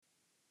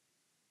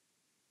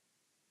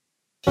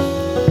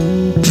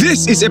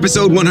This is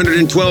episode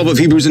 112 of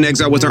Hebrews in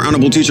Exile with our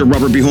honorable teacher,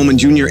 Robert B. Holman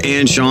Jr.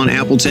 and Sean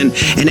Appleton.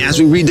 And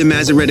as we read the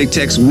Masoretic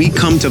text, we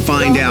come to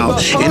find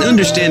out and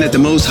understand that the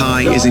Most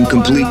High is in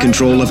complete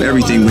control of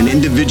everything. When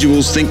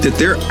individuals think that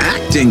they're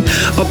acting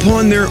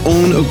upon their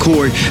own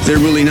accord, they're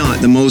really not.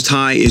 The Most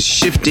High is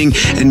shifting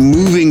and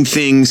moving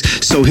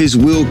things so His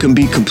will can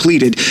be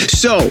completed.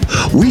 So,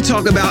 we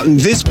talk about in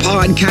this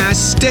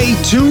podcast,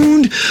 stay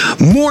tuned,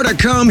 more to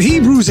come.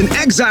 Hebrews in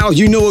Exile,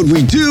 you know what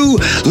we do.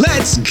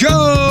 Let's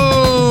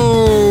go!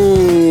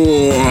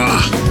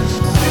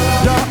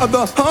 You're of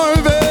the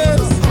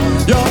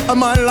harvest, you're of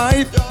my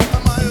life,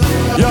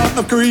 you're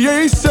of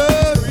creation,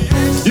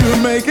 you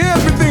make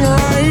everything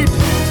right.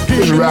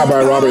 This is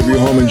Rabbi Robert B.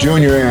 Holman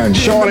Jr. and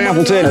Sean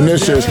Appleton. And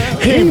this is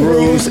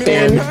Hebrews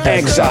in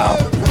Exile.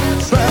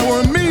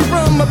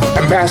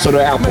 Ambassador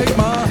Appleton.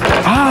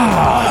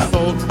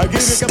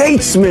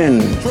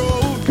 Statesman,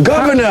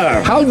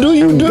 governor. How do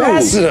you do?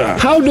 Ambassador.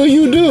 How do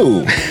you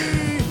do?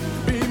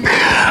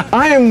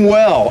 I am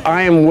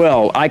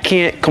well. I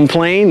can't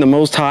complain. The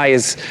Most High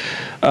is,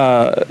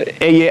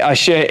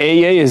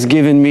 Eye has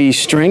given me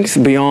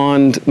strength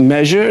beyond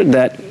measure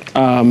that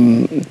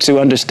to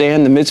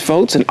understand the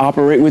mitzvot and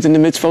operate within the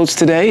mitzvot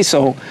today.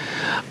 So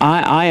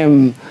I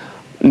am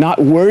not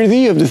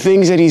worthy of the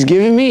things that He's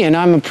given me, and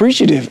I'm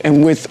appreciative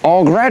and with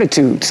all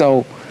gratitude.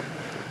 So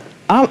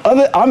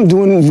I'm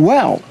doing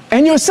well.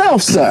 And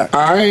yourself, sir?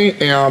 I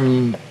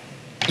am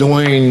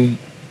doing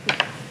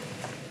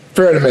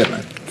fair to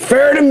middling.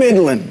 Fair to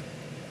middling.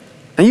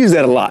 I use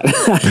that a lot.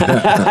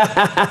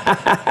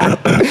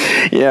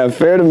 Yeah,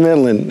 fair to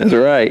middling. That's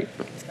right.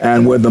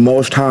 And with the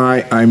Most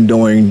High, I'm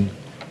doing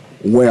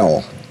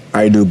well,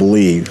 I do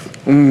believe.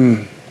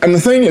 And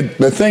the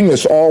thing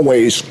that's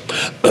always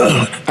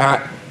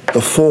at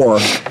the fore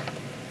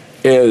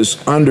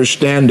is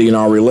understanding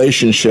our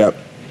relationship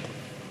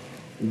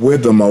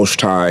with the Most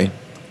High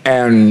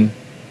and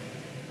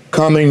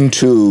coming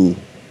to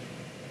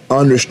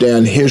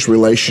understand His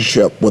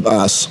relationship with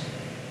us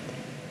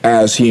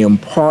as He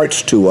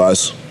imparts to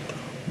us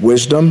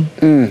wisdom,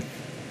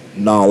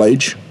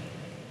 knowledge,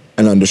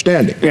 and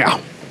understanding.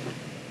 Yeah.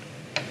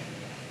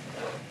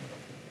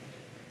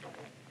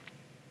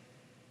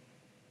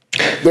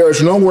 There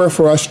is nowhere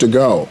for us to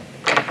go,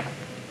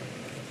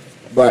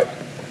 but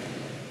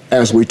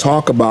as we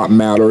talk about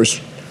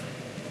matters,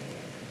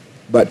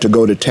 but to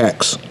go to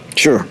text.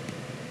 Sure.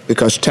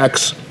 Because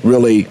text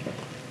really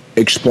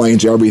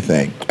explains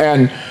everything.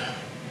 And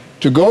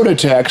to go to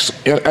text,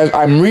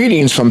 I'm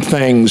reading some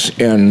things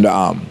in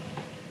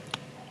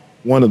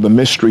one of the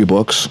mystery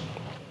books.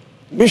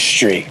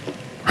 Mystery.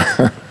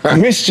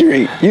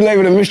 Mystery. You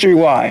label it a mystery,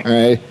 why?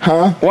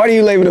 Why do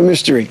you label it a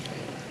mystery?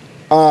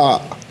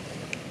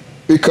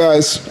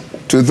 Because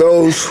to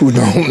those who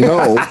don't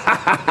know,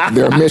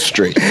 they're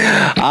mystery.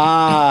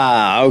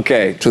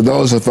 Okay. To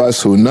those of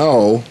us who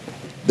know,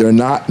 they're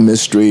not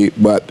mystery,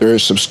 but they're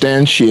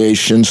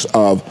substantiations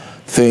of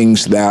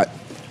things that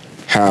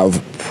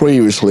have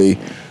previously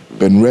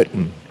been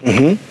written.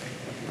 And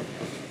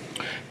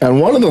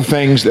one of the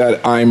things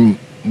that I'm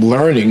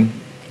learning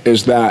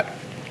is that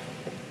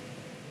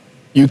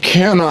you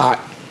cannot,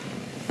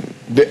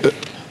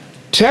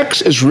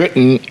 text is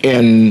written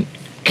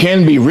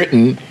can be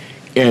written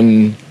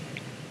in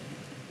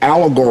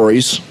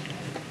allegories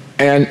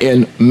and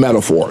in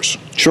metaphors.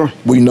 Sure.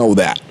 We know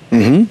that.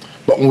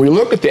 But when we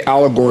look at the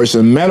allegories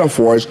and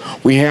metaphors,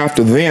 we have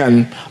to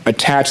then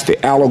attach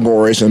the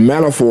allegories and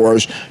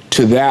metaphors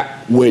to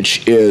that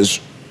which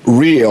is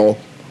real,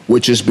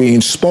 which is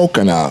being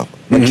spoken of.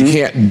 But you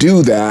can't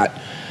do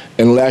that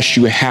unless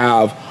you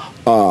have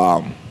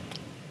a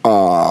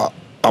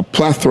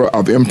plethora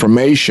of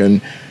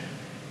information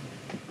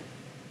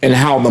in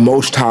how the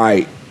Most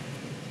High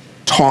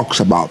talks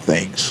about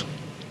things.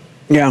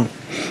 Yeah.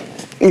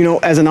 You know,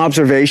 as an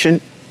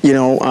observation,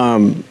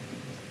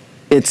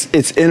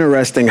 it's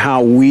interesting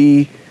how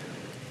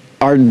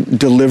our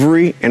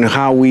delivery and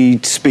how we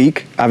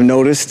speak, I've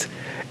noticed,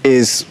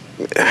 is,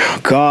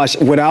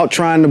 without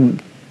trying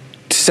to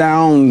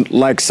sound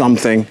like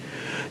something,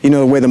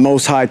 the way the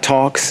Most High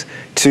talks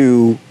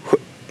to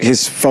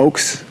His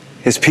folks,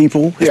 His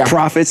people, His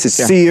prophets, His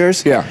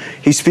seers.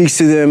 He speaks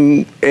to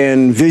them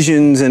in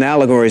visions and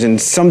allegories, and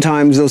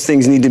sometimes those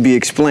things need to be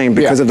explained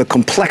because of the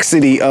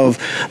complexity of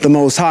the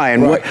Most High.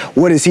 And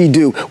what does He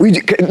do?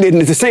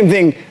 It's the same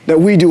thing that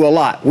we do a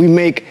lot. We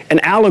make an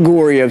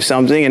allegory of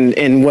something,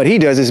 and what He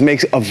does is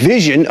makes a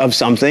vision of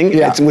something,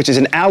 which is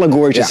an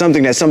allegory to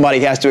something that somebody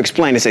has to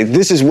explain and say,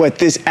 this is what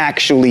this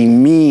actually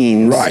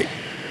means. Right.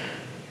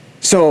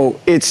 So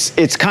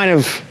it's kind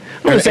of,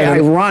 I wouldn't say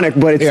ironic,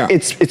 but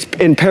it's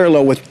in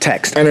parallel with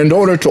text. And in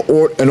order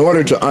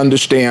to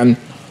understand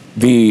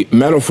the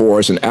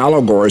metaphors and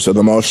allegories of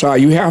the Most High,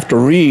 you have to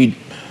read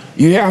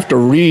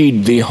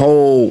the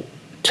whole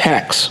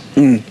text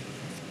to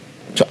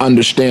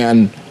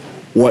understand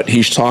what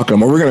He's talking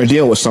about. We're going to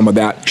deal with some of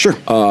that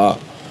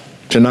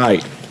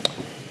tonight.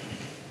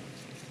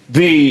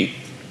 The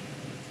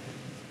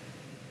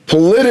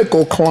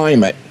political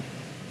climate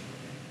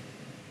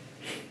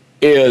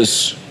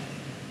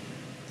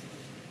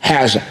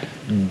has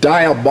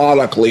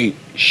diabolically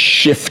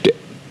shifted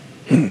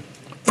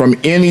from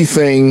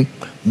anything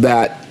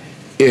that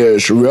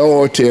is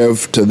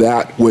relative to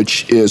that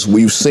which is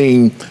we've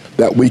seen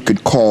that we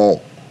could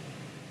call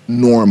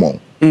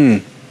normal.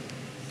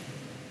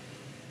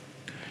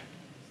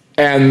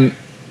 And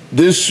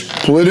this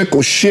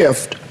political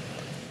shift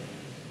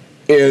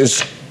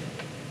is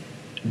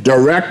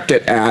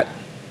directed at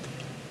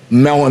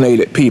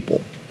melanated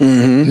people.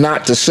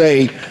 Not to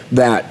say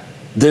that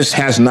this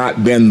has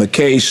not been the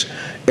case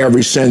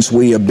ever since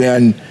we have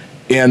been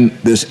in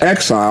this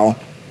exile,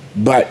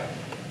 but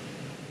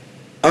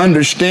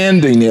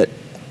understanding it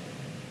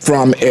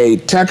from a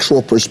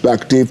textual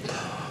perspective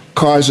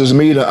causes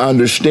me to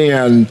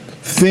understand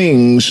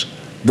things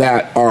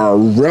that are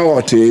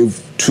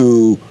relative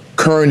to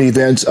current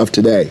events of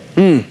today.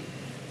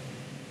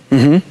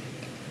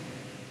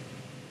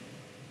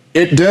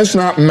 It does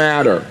not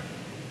matter.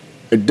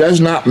 It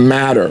does not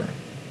matter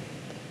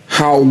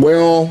how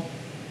well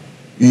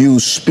you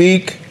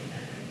speak.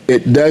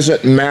 It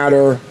doesn't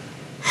matter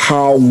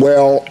how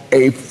well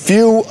a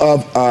few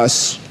of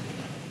us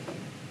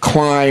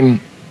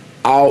climb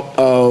out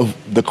of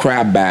the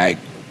crab bag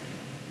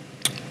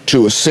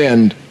to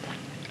ascend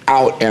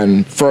out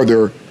and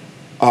further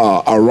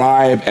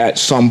arrive at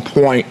some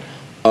point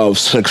of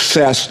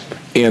success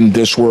in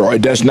this world.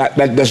 It does not.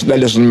 That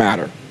doesn't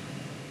matter,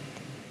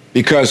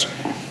 because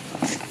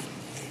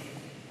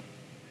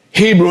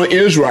Hebrew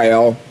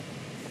Israel.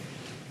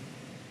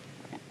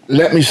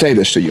 Let me say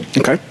this to you.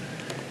 Okay.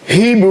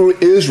 Hebrew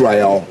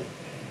Israel,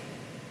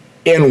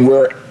 in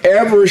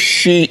wherever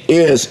she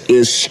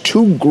is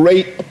too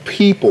great a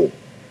people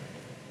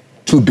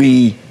to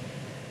be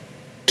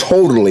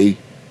totally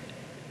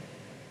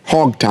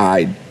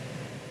hogtied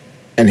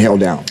and held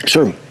down.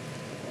 Sure.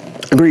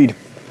 Agreed.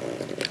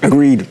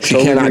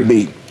 She cannot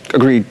be.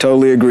 Agreed.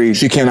 Totally agreed.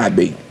 She cannot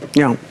be.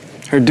 Yeah.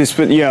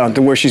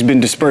 To where she's been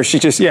dispersed, she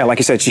just, like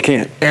you said, she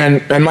can't.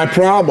 And my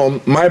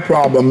problem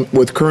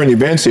with current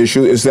events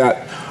issue is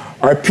that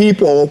our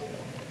people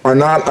are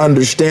not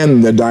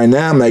understanding the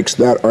dynamics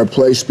that are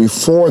placed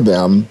before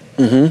them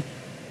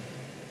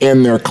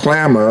in their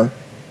clamor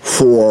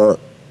for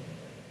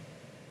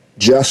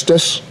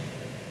justice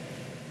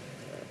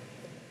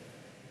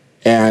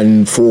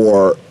and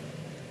for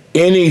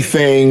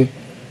anything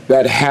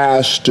that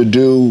has to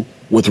do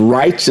with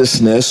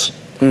righteousness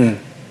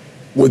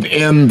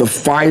within the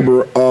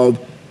fiber of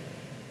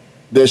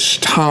this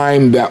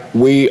time that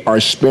we are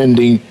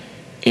spending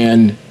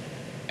in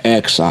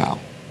exile.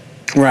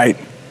 Right.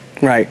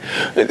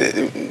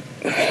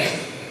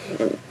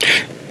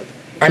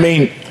 I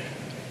mean,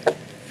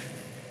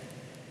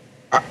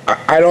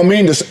 I don't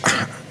mean to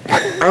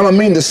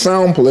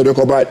sound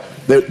political, but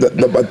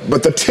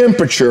the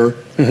temperature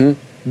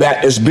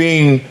that is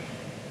being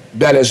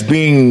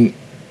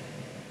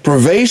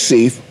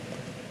pervasive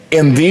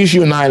in these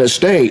United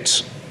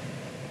States,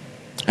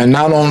 and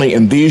not only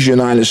in these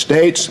United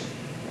States,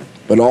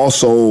 but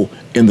also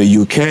in the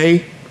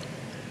UK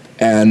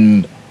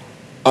and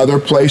other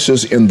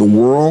places in the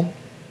world,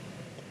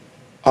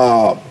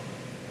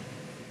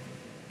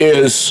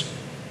 is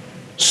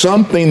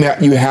something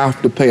that you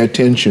have to pay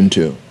attention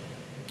to.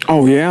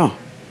 Oh, yeah.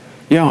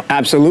 Yeah,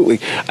 absolutely.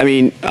 I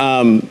mean,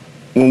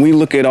 when we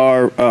look at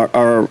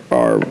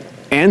our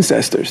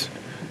ancestors,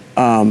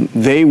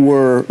 they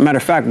were, matter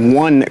of fact,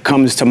 one that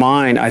comes to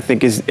mind, I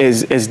think,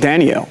 is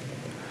Daniel.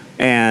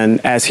 And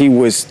as he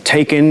was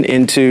taken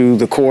into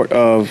the court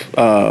of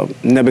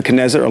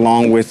Nebuchadnezzar,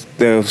 along with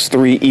those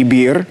three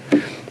Ibir,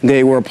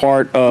 they were a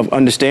part of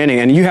understanding.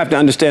 And you have to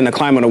understand the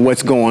climate of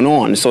what's going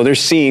on. So they're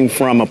seeing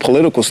from a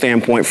political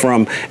standpoint,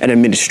 from an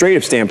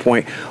administrative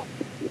standpoint,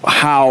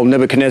 how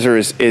Nebuchadnezzar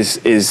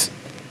is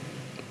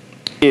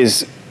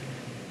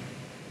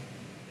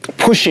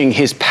pushing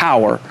his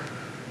power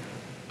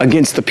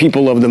against the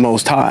people of the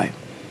Most High.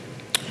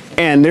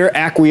 And they're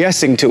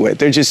acquiescing to it.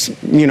 They're just,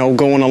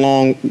 going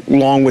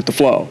along with the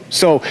flow.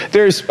 So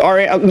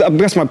I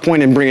guess my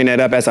point in bringing that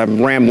up as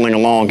I'm rambling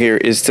along here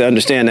is to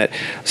understand that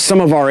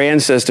some of our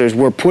ancestors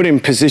were put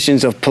in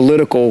positions of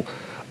political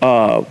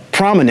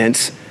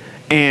prominence,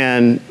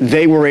 and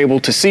they were able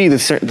to see the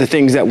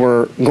things that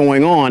were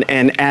going on.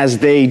 And as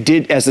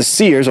the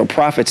seers or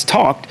prophets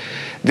talked,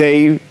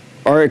 they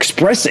are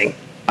expressing,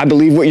 I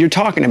believe what you're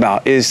talking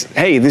about is,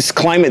 hey, this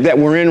climate that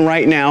we're in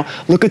right now,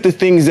 look at the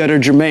things that are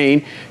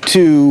germane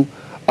to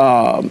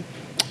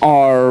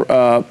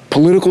our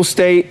political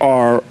state,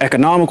 our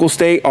economical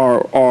state,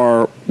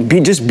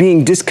 just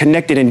being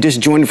disconnected and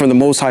disjointed from the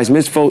Most High's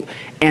mitzvot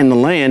and the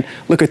land.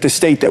 Look at the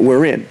state that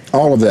we're in.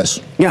 All of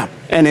this. Yeah,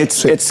 and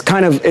it's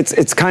kind of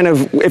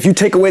if you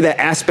take away that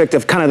aspect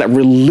of kind of that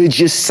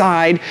religious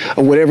side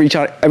of whatever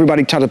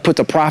everybody try to put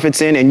the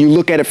prophets in, and you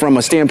look at it from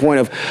a standpoint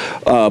of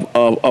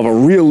a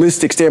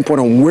realistic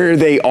standpoint on where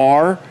they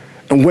are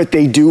and what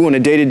they do on a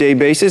day-to-day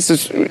basis,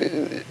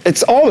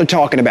 it's all they're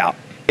talking about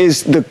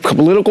is the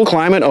political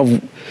climate of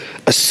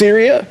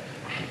Assyria,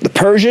 the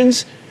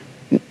Persians,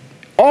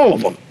 all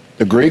of them.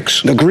 The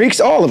Greeks,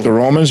 all of them. The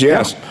Romans,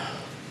 yes. Yeah.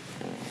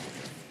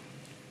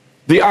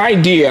 The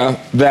idea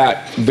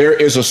that there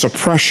is a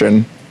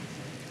suppression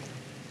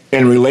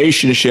in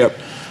relationship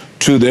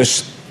to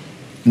this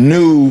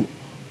new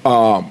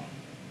term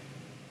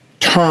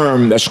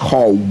that's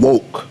called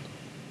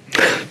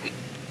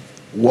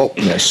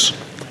wokeness,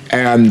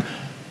 and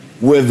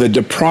with the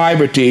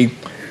depravity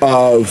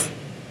of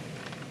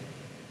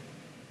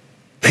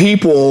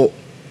people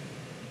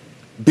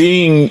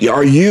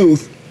our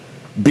youth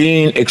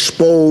being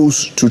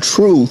exposed to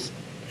truth,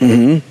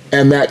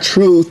 and that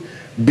truth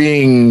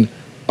being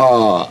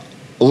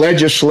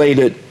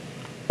legislated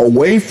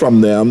away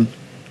from them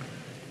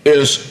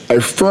is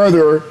a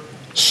further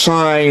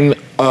sign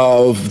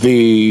of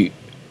the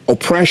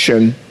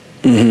oppression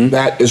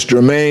that is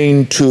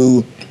germane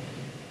to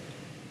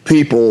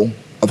people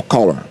of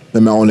color, the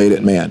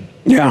melanated man.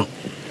 Yeah.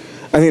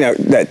 I think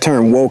that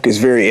term woke is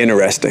very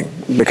interesting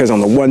because on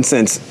the one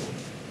sense,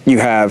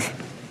 you're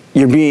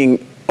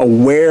being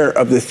aware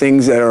of the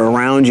things that are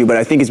around you, but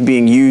I think it's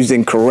being used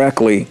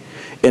incorrectly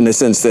in the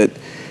sense that,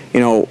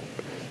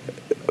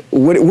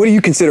 what do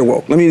you consider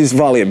woke? Let me just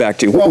volley it back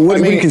to you. What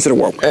do you consider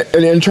woke?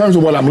 And in terms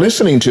of what I'm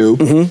listening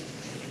to,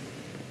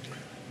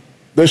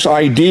 this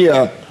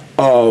idea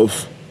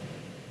of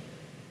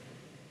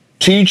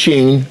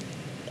teaching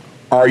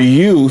our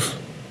youth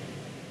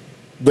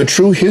the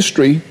true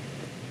history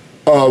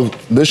of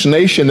this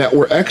nation that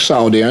we're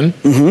exiled in,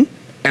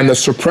 and the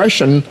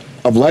suppression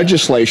of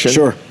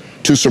legislation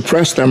to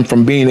suppress them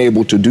from being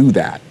able to do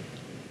that.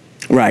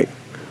 Right.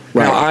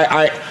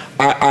 Now,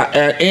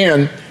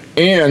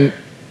 and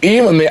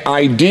even the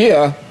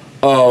idea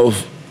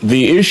of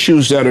the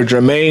issues that are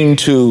germane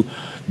to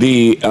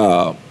the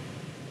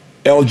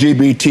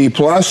LGBT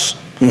plus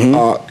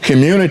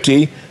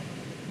community,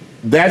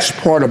 that's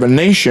part of a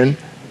nation.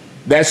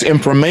 That's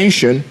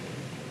information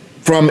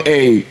from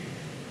a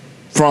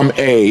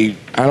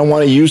I don't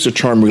want to use the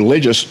term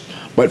religious,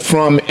 but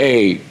from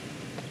a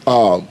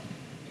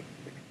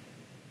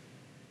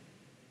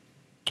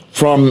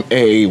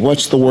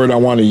what's the word I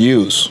want to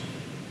use?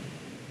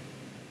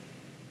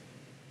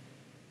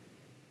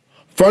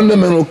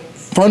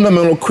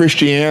 Fundamental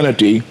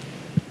Christianity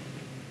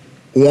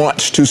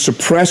wants to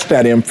suppress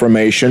that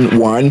information,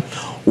 one,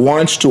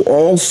 wants to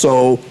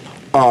also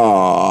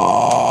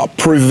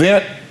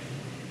prevent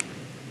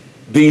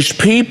these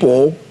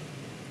people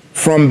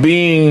from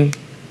being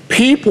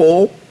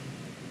people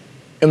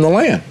in the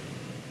land,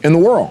 in the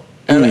world.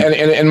 And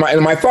in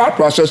my thought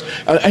process,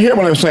 I hear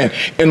what I'm saying.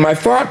 In my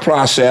thought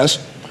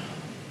process,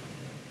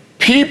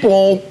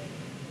 people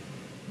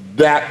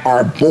that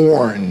are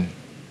born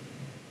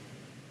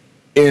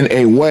in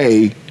a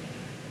way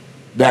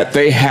that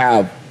they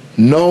have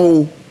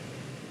no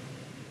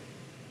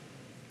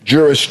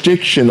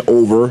jurisdiction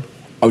over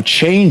of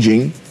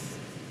changing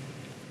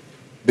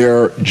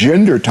their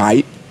gender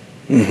type,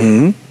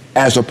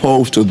 as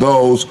opposed to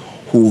those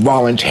who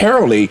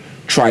voluntarily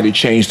try to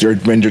change their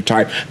gender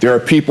type. There are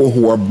people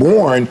who are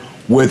born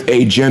with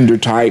a gender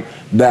type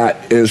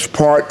that is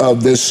part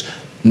of this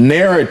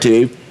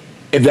narrative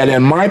that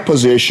in my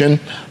position,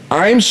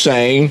 I'm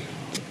saying,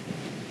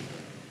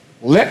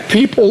 let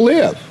people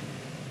live.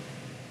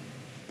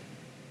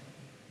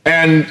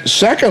 And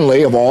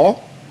secondly of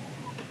all,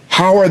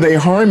 how are they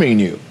harming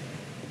you?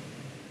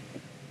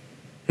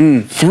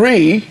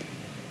 3,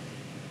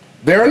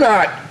 they're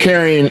not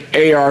carrying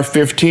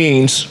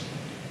AR-15s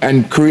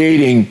and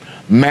creating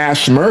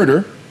mass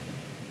murder.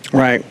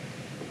 Right.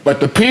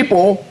 But the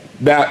people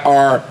that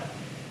are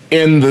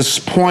in this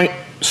point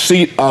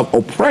seat of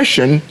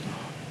oppression,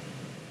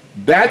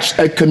 that's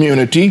a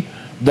community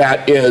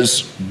that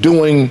is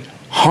doing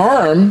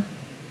harm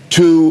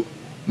to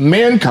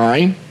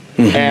mankind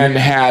and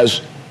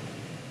has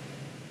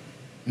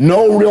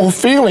no real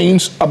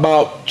feelings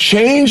about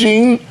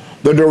changing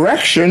the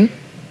direction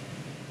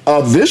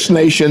of this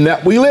nation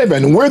that we live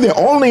in. We're the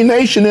only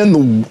nation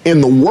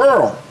in the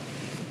world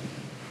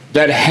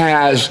that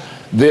has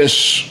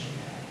this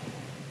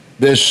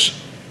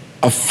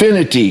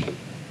affinity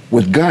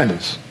with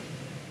guns.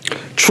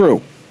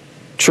 True.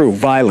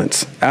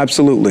 Violence.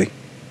 Absolutely.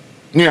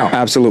 Yeah.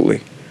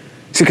 Absolutely.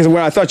 See, because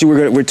what I thought you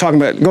we're talking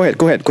about. Go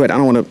ahead. I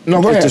don't want to.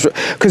 No, go ahead.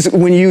 Because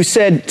when you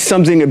said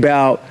something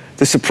about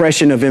the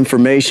suppression of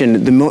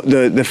information,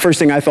 the first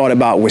thing I thought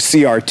about was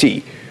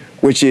CRT,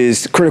 which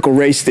is critical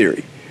race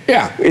theory.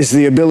 Yeah. It's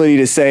the ability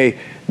to say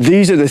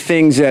these are the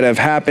things that have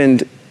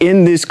happened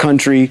in this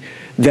country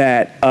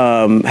that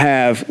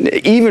have,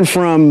 even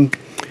from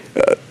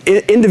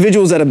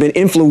individuals that have been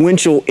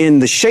influential in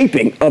the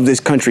shaping of this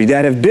country,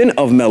 that have been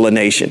of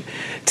melanation,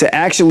 to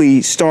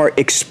actually start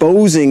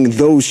exposing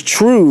those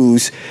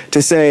truths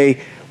to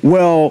say,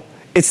 well,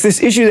 it's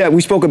this issue that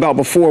we spoke about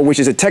before, which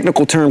is a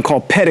technical term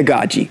called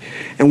pedagogy.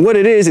 And what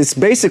it is, it's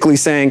basically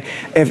saying,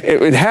 if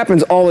it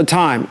happens all the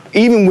time,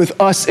 even with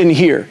us in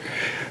here,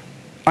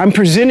 I'm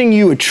presenting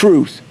you a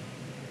truth.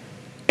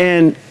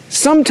 And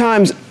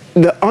sometimes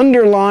the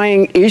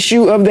underlying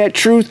issue of that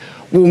truth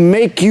will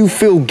make you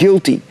feel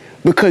guilty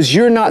because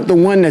you're not the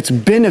one that's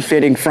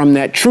benefiting from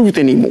that truth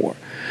anymore.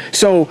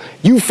 So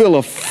you feel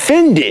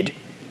offended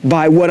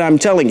by what I'm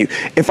telling you.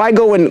 If I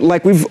go and,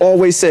 like we've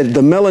always said,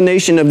 the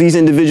melanation of these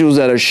individuals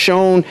that are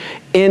shown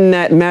in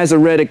that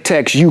Masoretic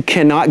text, you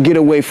cannot get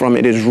away from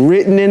it. It is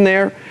written in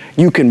there.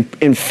 You can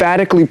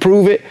emphatically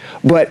prove it,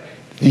 but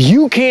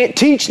you can't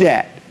teach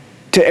that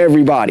to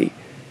everybody.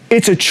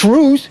 It's a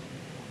truth,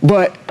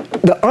 but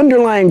the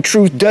underlying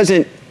truth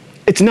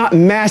it's not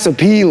mass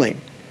appealing.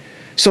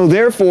 So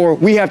therefore,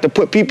 we have to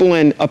put people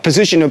in a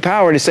position of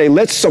power to say,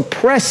 let's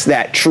suppress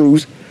that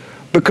truth,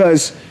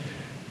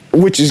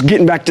 which is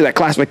getting back to that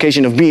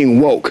classification of being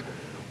woke.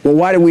 Well,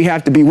 why do we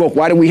have to be woke?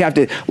 Why do we have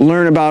to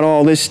learn about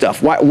all this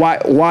stuff?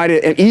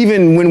 And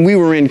even when we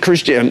were in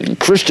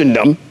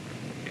Christendom,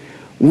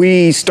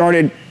 we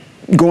started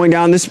going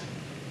down this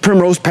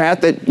primrose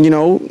path that,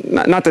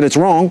 not that it's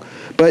wrong,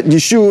 but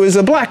Yeshua is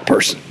a black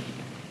person.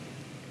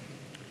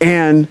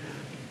 And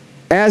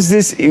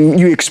as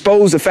you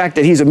expose the fact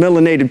that he's a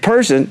melanated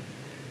person,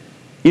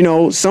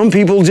 some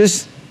people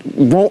just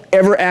won't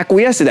ever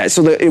acquiesce to that.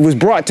 So that it was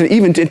brought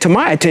to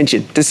my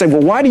attention to say,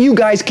 well, why do you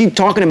guys keep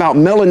talking about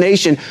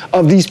melanation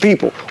of these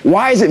people?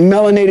 Why is it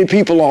melanated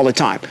people all the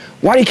time?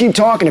 Why do you keep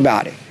talking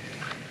about it?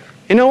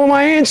 You know what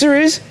my answer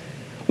is?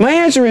 My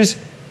answer is,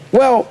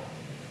 well,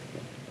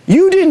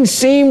 you didn't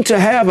seem to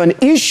have an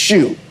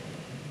issue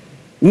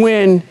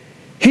when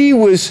he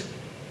was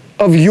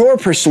of your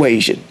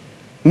persuasion,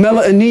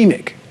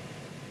 melanemic.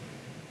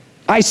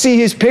 I see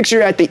his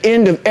picture at the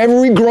end of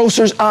every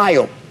grocer's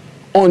aisle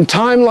on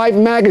Time Life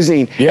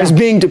magazine as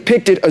being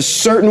depicted a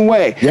certain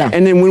way. Yeah.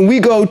 And then when we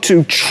go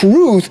to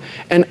truth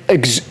and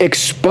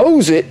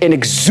expose it and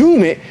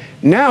exhume it,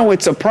 now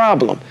it's a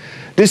problem.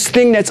 This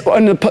thing that's,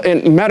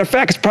 matter of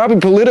fact, it's probably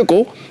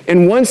political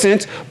in one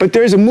sense, but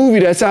there's a movie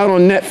that's out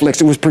on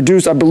Netflix. It was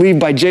produced, I believe,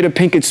 by Jada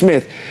Pinkett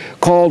Smith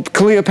called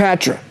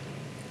Cleopatra.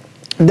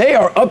 They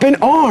are up in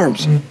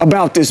arms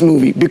about this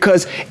movie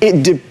because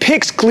it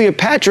depicts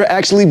Cleopatra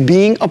actually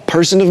being a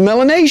person of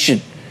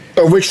melanation.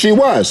 Which she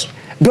was.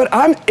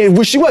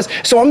 Which she was.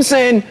 So I'm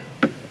saying,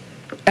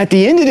 at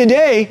the end of the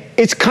day,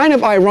 it's kind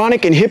of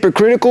ironic and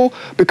hypocritical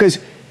because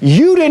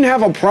you didn't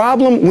have a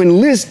problem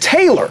when Liz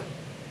Taylor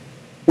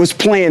was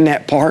playing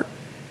that part,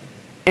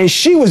 and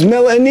she was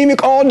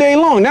melanemic all day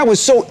long. That was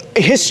so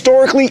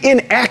historically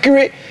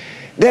inaccurate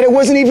that it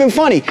wasn't even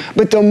funny.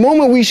 But the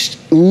moment we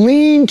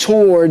lean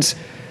towards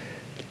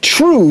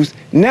truth,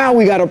 now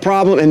we got a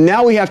problem, and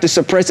now we have to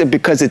suppress it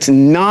because it's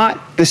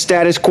not the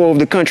status quo of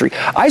the country.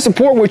 I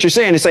support what you're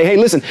saying and say, hey,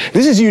 listen,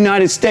 this is the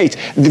United States.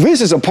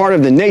 This is a part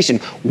of the nation.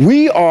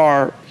 We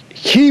are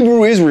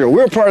Hebrew Israel.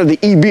 We're part of the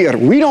Ibir.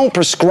 We don't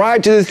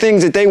prescribe to the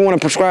things that they want to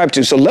prescribe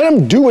to. So let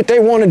them do what they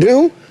want to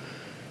do.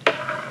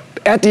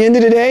 At the end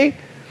of the day,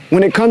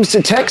 when it comes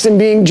to text and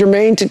being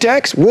germane to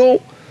text,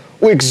 we'll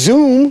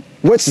exhume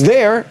what's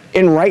there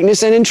in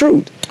rightness and in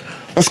truth.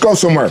 Let's go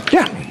somewhere.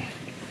 Yeah.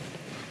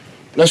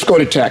 Let's go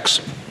to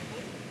text.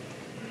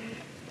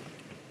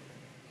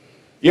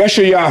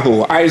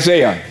 Yeshayahu,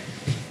 Isaiah,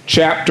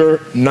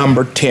 chapter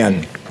number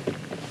 10.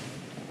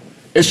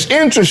 It's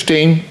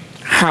interesting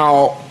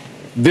how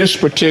this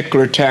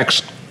particular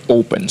text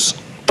opens.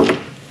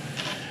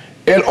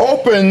 It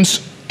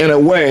opens in a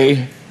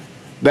way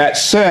that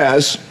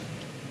speaks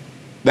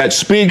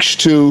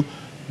to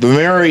the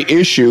very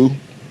issue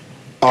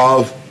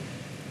of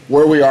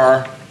where we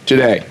are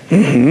today.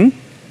 Mm-hmm.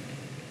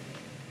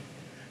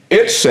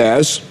 It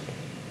says,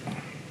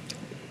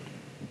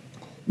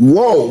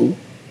 woe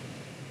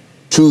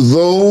to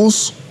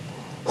those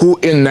who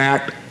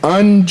enact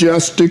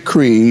unjust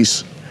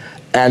decrees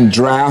and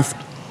draft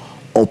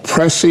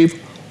oppressive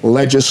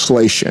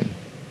legislation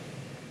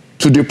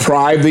to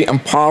deprive the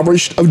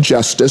impoverished of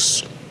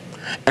justice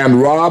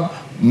and rob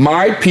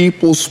my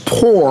people's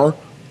poor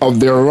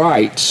of their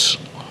rights,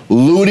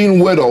 looting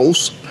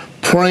widows,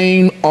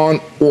 preying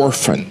on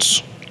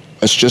orphans.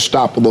 Let's just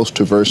stop with those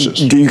two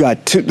verses. You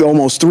got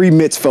almost 3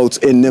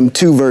 mitzvot in them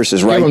 2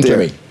 verses right Give them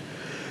there. to me.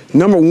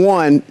 Number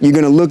 1, you're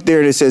going to look there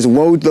and it says,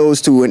 woe to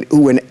those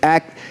who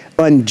enact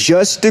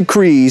unjust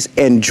decrees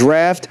and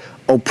draft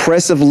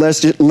oppressive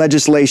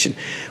legislation.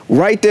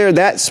 Right there,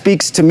 that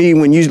speaks to me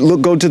when you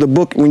go to the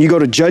book, when you go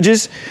to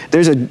Judges,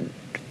 there's a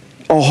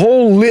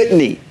whole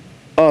litany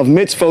of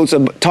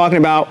mitzvot talking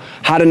about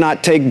how to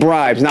not take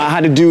bribes, not how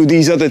to do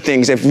these other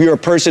things. If you're a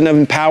person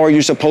of power,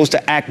 you're supposed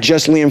to act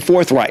justly and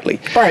forthrightly.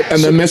 Right,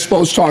 and the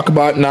mitzvot talk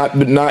about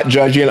not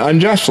judging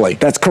unjustly.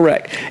 That's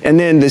correct. And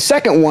then the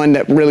second one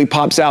that really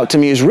pops out to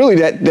me is really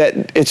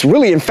that it's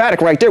really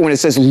emphatic right there when it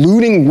says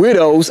looting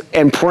widows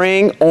and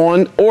preying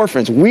on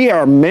orphans. We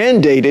are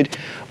mandated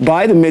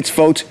by the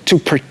mitzvot to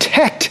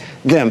protect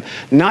them,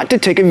 not to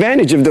take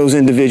advantage of those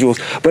individuals.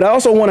 But I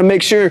also want to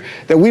make sure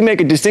that we make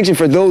a distinction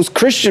for those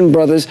Christian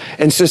brothers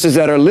and sisters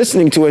that are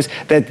listening to us,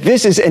 that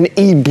this is an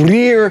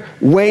Ibrir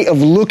way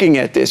of looking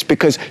at this,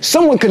 because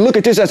someone could look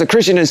at this as a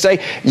Christian and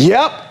say,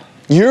 yep,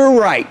 you're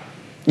right.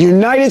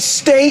 United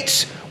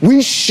States,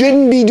 we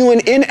shouldn't be doing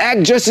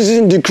inact justices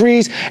and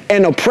decrees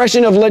and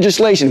oppression of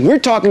legislation. We're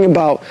talking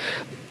about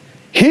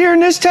here in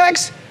this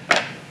text,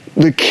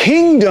 the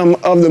kingdom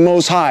of the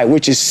Most High,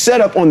 which is set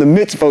up on the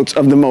mitzvot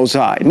of the Most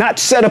High, not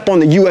set up on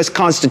the U.S.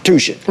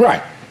 Constitution.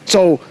 Right.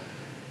 So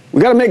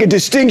we got to make a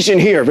distinction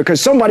here,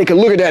 because somebody could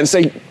look at that and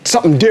say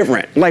something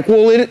different. Like,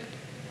 well,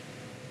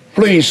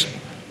 Please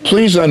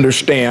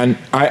understand.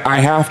 I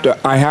have to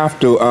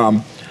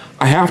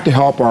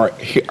help our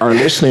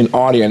listening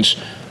audience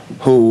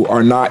who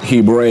are not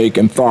Hebraic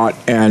in thought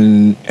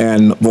and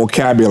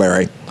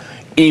vocabulary.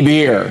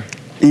 Ibir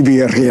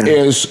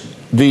is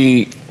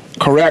the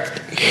correct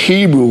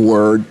Hebrew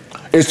word,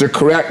 is the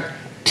correct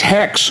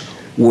text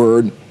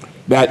word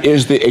that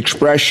is the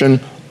expression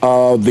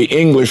of the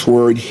English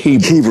word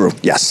Hebrew.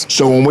 Yes.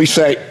 So when we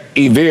say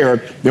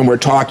Ivir, then we're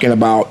talking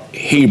about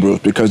Hebrew,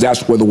 because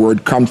that's where the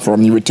word comes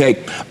from. You would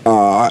take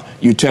what?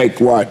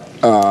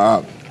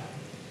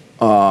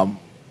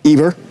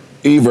 Eber.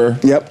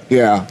 Yep.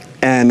 Yeah.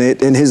 And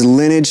in his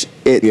lineage,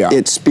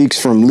 it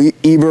speaks from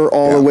Eber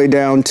all the way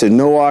down to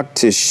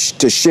Noach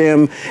to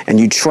Shem, and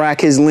you track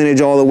his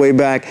lineage all the way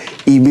back.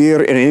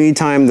 Eber, and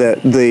anytime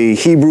the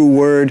Hebrew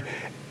word,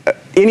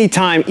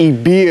 anytime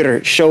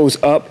Eber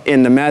shows up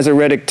in the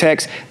Masoretic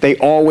text, they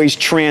always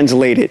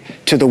translate it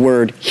to the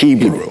word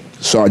Hebrew.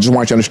 So I just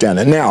want you to understand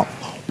that. Now,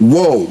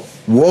 woe.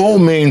 Woe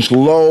means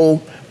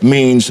low,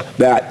 means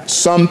that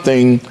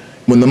something,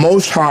 when the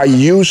Most High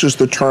uses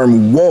the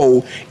term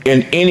woe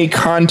in any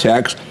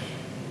context,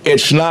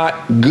 it's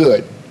not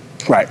good.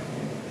 Right.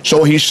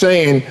 So he's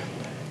saying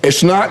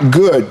it's not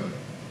good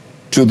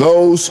to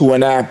those who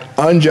enact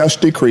unjust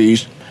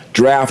decrees,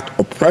 draft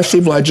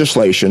oppressive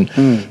legislation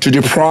to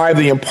deprive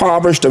the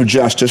impoverished of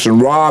justice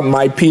and rob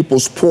my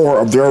people's poor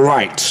of their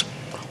rights,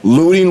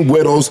 looting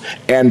widows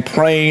and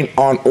preying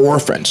on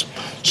orphans.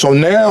 So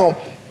now,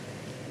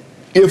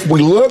 if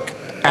we look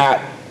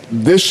at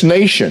this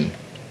nation,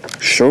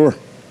 sure,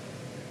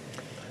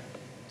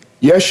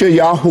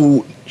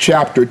 Yeshayahu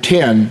chapter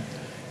 10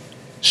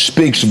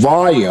 speaks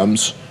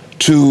volumes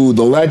to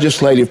the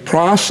legislative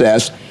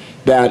process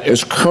that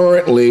is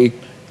currently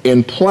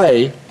in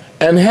play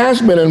and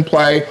has been in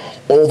play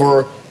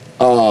over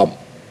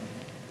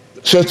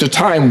since the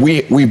time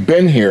we've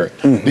been here.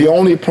 The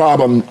only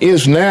problem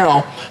is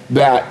now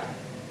that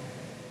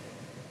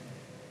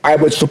I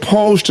would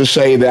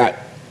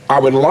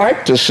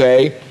like to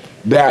say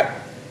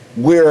that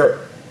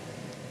we're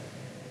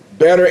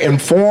better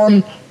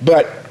informed,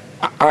 but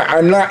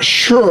I'm not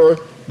sure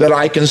that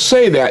I can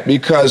say that,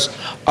 because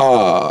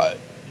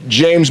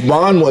James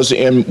Bond was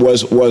very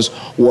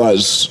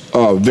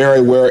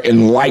well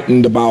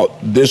enlightened about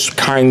this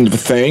kind of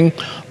thing.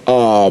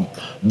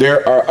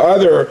 There are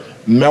other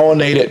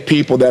melanated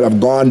people that have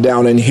gone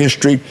down in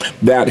history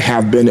that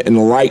have been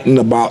enlightened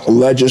about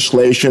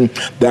legislation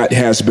that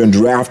has been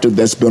drafted,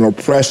 that's been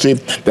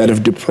oppressive, that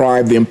have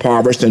deprived the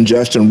impoverished,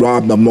 unjust, and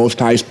robbed the Most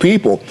High's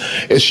people.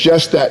 It's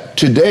just that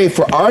today,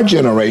 for our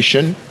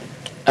generation,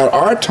 at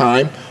our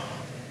time,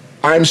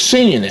 I'm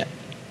seeing it.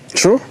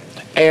 Sure.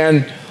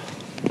 And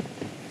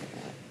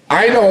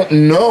I don't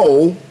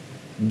know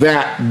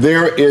that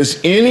there is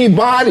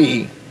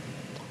anybody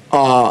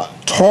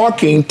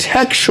talking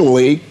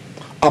textually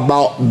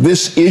about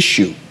this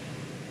issue.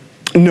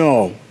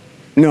 No.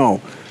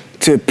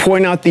 To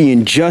point out the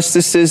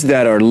injustices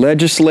that are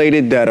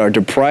legislated, that are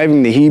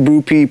depriving the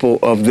Hebrew people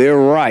of their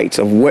rights,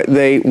 of what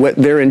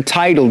they're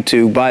entitled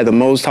to by the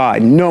Most High.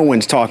 No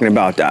one's talking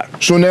about that.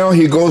 So now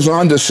he goes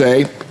on to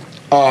say,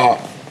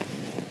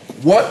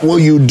 what will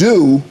you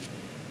do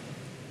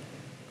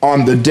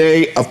on the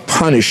day of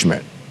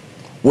punishment,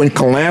 when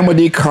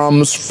calamity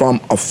comes from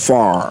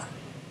afar?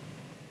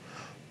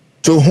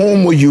 To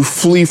whom will you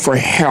flee for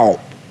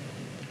help?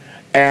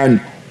 And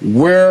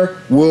where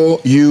will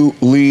you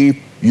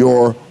leave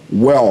your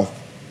wealth,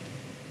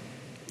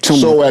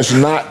 so as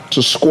not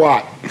to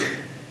squat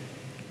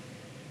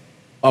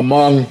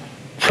among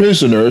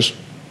prisoners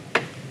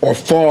or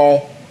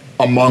fall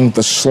among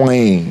the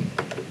slain?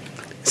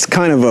 It's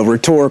kind of a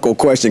rhetorical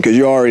question, because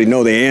you already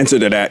know the answer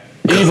to that.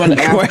 Even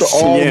after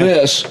all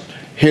this,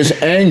 his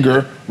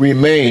anger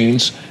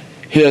remains,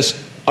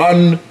 his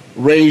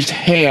unraised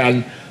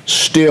hand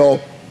still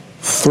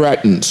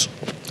threatens.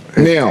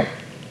 Now,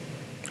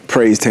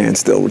 praised hand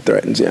still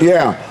threatens,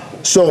 Yeah.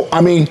 So, I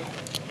mean,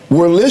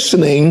 we're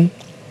listening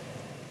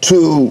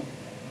to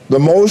the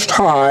Most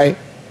High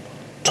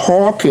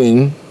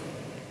talking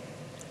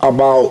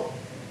about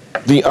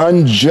the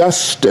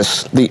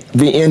injustice,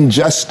 the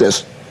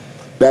injustice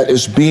that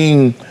is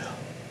being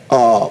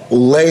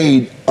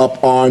laid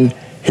upon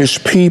his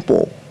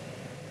people.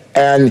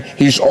 And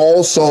he's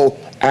also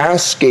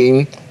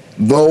asking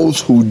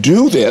those who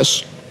do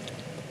this,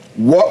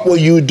 what will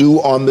you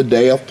do on the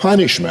day of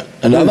punishment?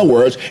 In other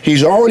words,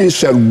 he's already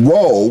said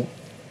woe.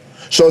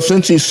 So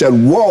since he said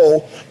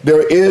woe,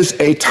 there is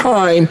a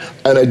time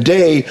and a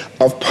day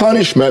of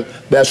punishment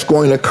that's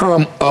going to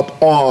come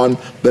up on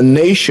the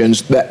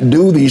nations that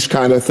do these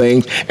kind of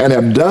things and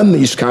have done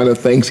these kind of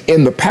things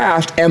in the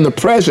past and the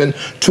present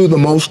to the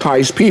Most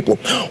High's people.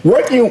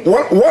 What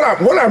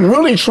I'm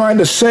really trying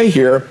to say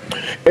here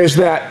is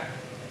that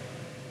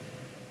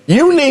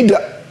you need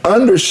to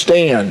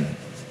understand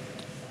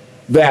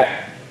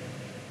that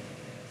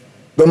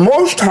The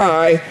Most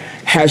High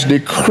has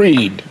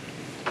decreed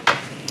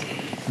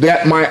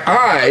that my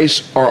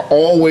eyes are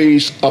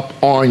always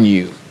upon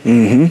you.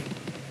 Mm-hmm.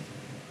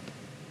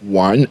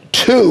 1.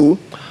 2,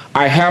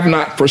 I have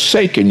not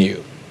forsaken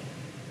you.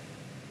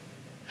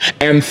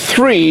 And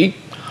 3,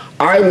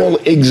 I will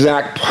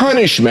exact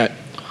punishment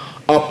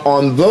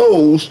upon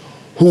those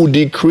who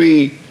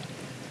decree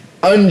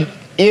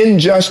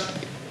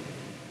unjust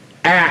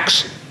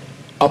acts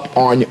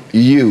upon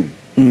you.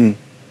 Mm.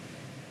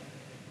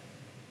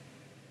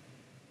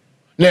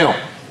 Now,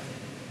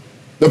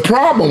 the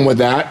problem with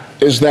that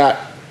is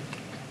that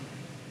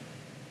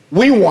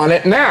we want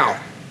it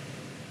now.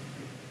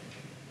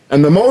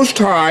 And the Most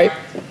High,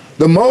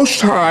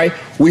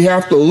 we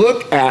have to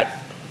look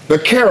at the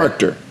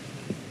character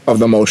of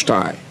the Most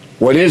High.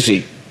 What is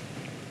he?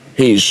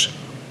 He's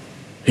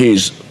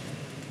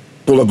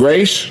full of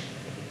grace,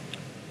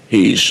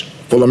 he's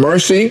full of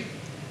mercy,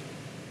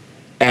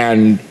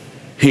 and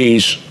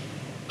he's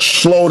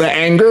slow to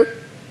anger,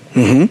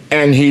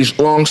 and he's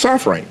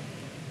long-suffering.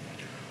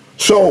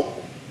 So,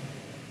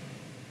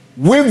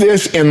 with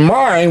this in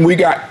mind, we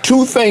got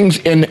two things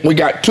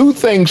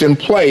in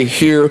play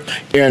here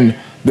in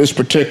this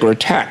particular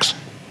text.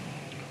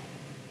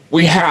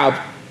 We have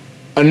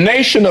a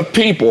nation of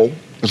people,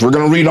 as we're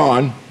going to read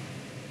on,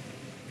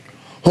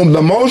 whom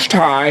the Most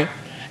High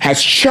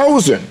has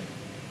chosen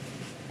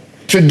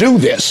to do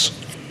this.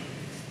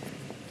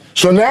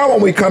 So now when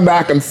we come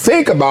back and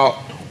think about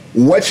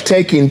what's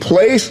taking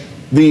place,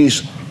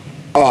 these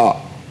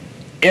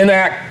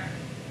enact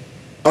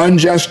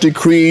unjust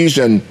decrees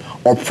and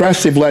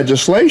oppressive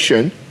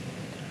legislation,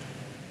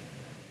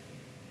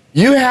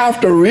 you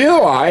have to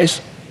realize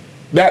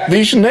that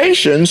these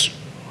nations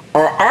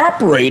are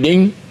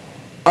operating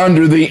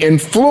under the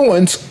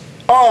influence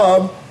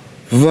of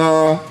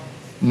the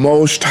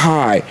Most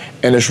High.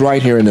 And it's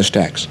right here in this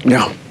text.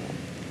 Yeah.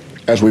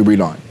 As we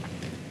read on.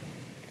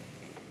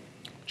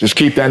 Just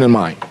keep that in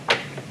mind.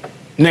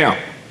 Now,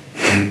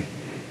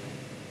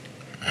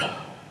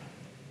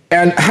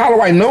 and how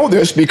do I know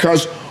this?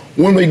 Because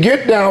when we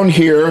get down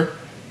here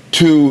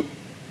to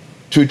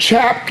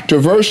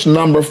verse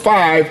number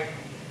 5,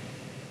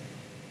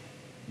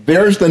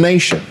 there's the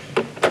nation.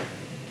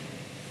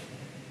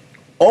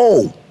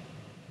 Oh,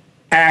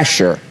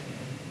 Asher,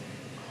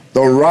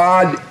 the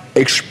rod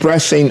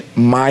expressing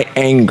my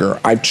anger.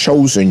 I've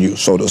chosen you,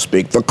 so to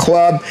speak. The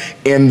club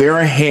in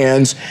their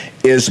hands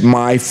is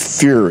my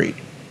fury.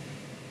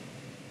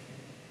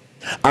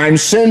 I'm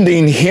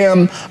sending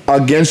him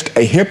against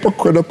a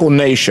hypocritical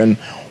nation,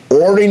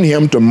 ordering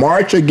him to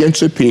march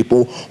against a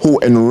people who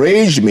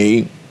enrage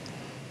me,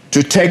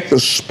 to take the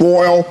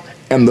spoil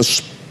and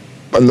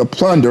the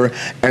plunder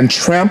and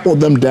trample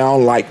them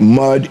down like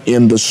mud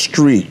in the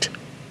street.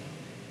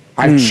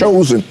 I've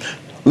chosen.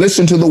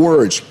 Listen to the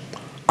words.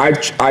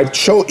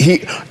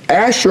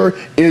 Asher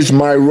is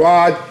my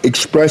rod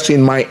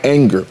expressing my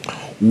anger.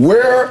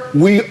 Where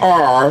we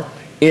are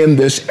in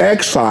this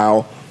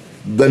exile,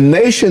 the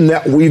nation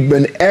that we've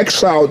been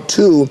exiled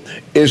to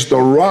is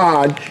the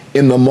rod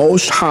in the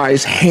Most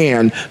High's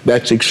hand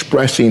that's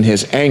expressing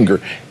his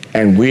anger.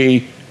 And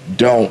we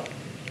don't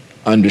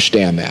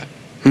understand that.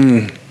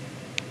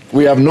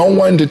 We have no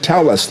one to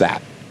tell us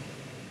that.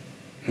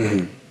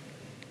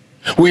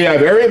 We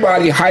have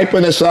everybody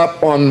hyping us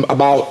up on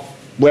about,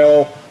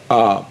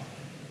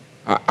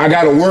 I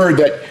got a word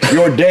that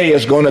your day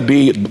is going to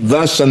be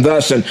thus and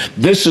thus, and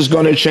this is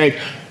going to change.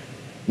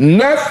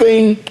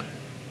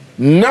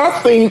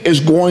 Nothing is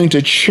going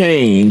to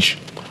change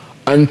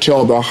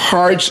until the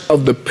hearts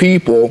of the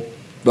people,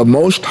 the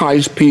Most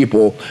High's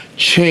people,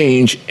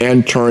 change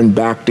and turn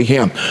back to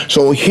him.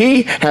 So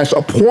he has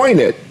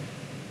appointed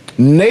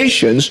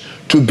nations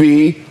to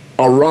be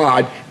a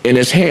rod in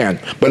his hand.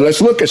 But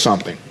let's look at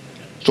something.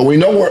 So we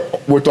know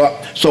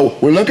so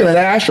we're looking at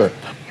Asher.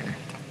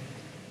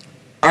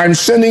 I'm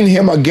sending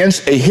him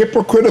against a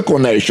hypocritical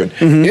nation.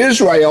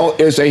 Israel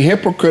is a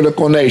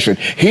hypocritical nation.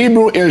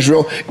 Hebrew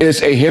Israel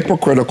is a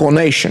hypocritical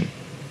nation.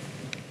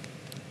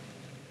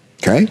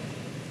 Okay?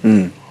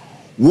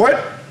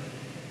 What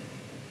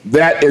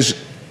that is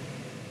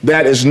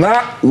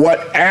not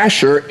what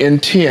Asher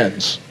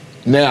intends.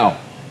 Now,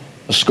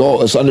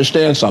 let's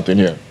understand something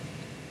here.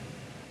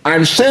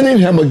 I'm sending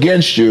him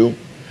against you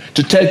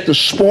to take the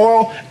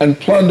spoil and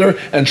plunder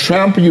and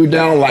trample you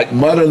down like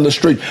mud in the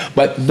street.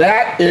 But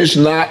that is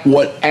not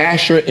what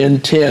Asher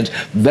intends.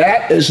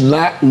 That is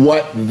not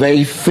what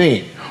they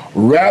think.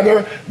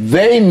 Rather,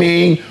 they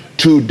mean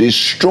to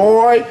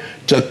destroy,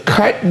 to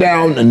cut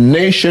down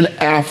nation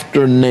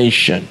after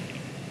nation.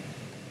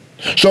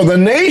 So the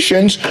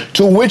nations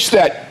to which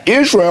that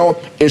Israel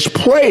is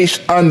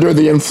placed under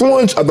the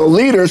influence of the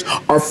leaders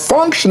are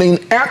functioning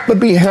at the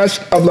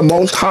behest of the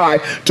Most High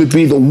to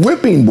be the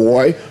whipping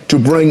boy to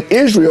bring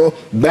Israel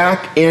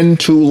back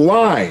into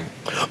line.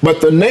 But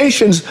the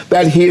nations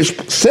that he has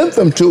sent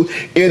them to,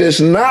 it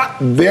is not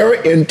their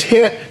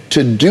intent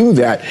to do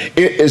that.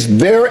 It is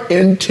their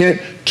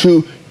intent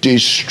to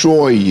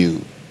destroy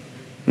you.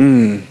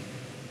 And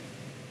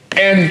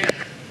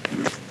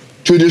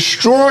to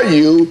destroy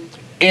you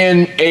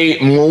in a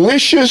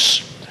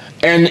malicious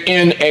and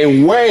in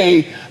a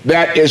way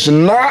that is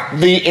not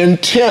the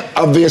intent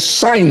of the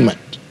assignment.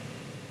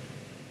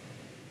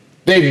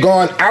 They've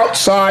gone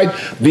outside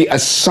the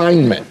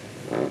assignment.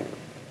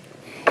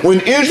 When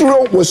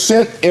Israel was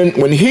sent in,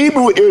 when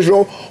Hebrew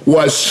Israel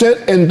was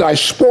sent in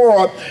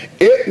diaspora,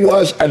 it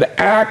was an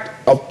act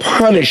of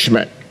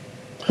punishment,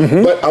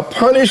 but a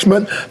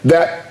punishment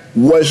that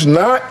was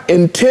not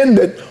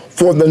intended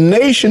for the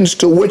nations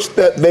to which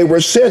that they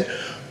were sent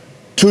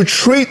to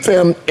treat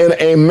them in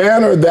a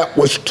manner that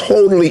was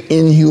totally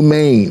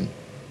inhumane.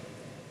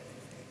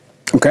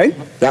 Okay.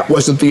 That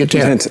wasn't the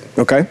intent.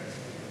 Okay.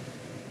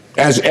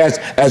 As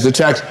the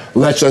text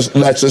lets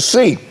us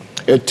see,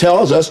 it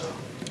tells us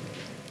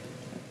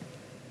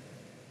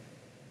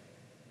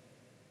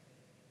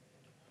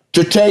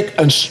to take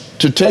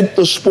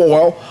the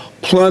spoil,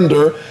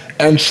 plunder,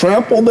 and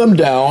trample them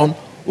down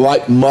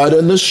like mud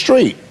in the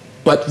street.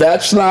 But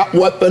that's not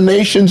what the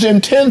nation's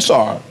intents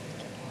are.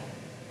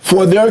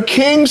 For their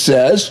king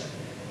says,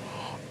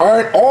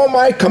 aren't all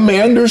my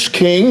commanders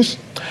kings?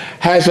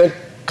 Hasn't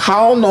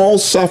Kalno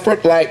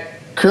suffered like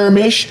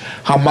Kermish,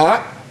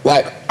 Hamat,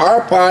 like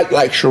Arpad,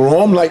 like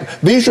Sharon? Like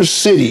these are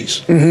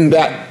cities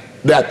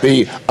that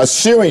the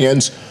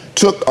Assyrians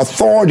took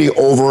authority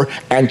over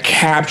and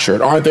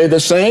captured. Aren't they the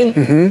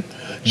same?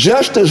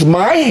 Just as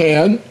my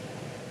hand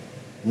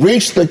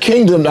reached the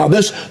kingdom. Now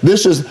this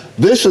is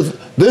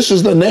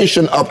the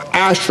nation of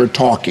Asher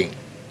talking.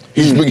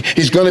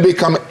 He's going to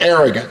become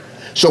arrogant.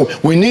 So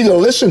we need to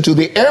listen to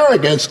the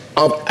arrogance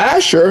of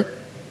Asher,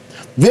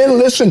 then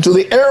listen to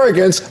the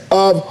arrogance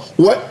of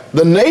what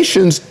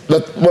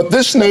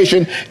this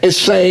nation is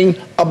saying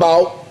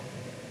about,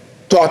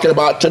 talking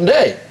about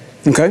today.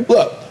 Okay.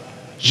 Look,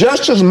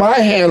 just as my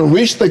hand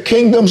reached the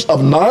kingdoms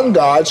of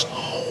non-gods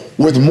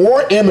with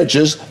more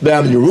images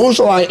than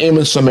Jerusalem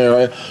and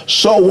Samaria,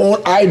 so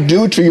won't I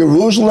do to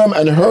Jerusalem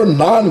and her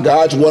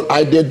non-gods what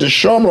I did to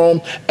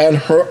Shomron and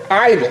her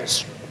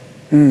idols.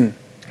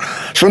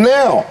 So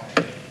now,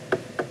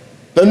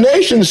 the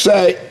nations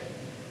say,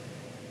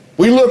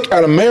 we look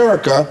at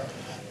America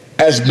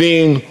as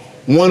being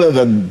one of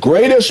the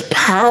greatest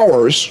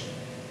powers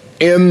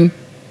in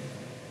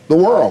the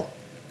world.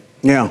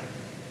 Yeah.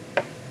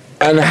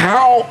 And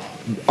how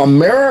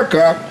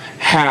America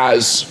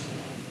has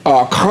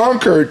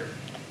conquered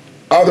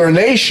other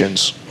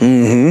nations.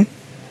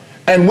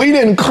 And we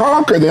didn't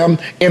conquer them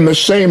in the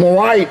same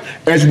light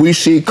as we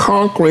see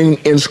conquering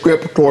in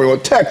scriptural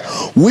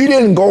text. We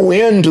didn't go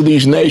into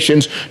these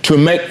nations to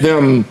make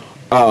them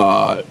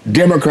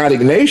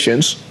democratic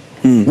nations.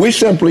 We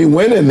simply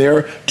went in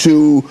there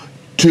to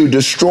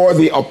destroy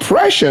the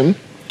oppression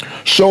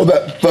so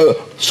that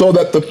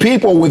the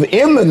people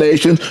within the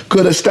nations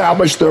could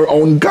establish their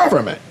own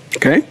government.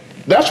 Okay.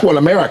 That's what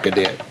America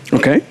did.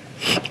 Okay.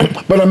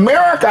 But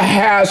America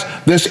has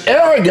this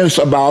arrogance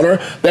about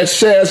her that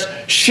says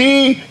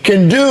she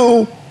can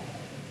do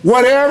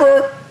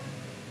whatever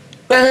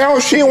the hell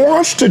she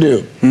wants to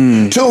do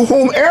to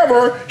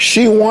whomever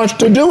she wants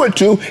to do it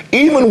to,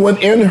 even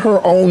within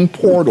her own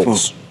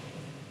portals.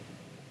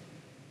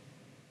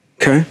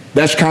 Okay.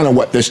 That's kind of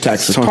what this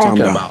text is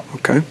talking about.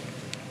 Okay.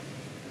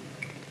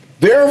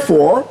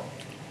 Therefore,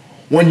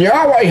 when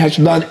Yahweh has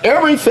done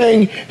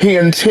everything he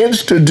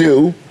intends to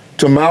do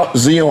to Mount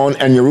Zion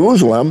and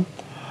Jerusalem,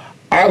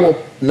 I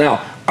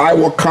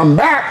will come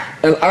back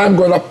and I'm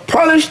going to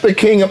punish the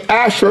king of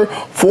Asher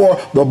for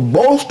the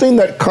boasting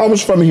that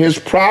comes from his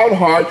proud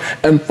heart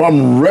and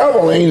from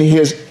reveling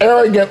his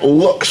arrogant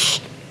looks.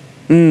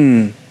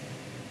 See,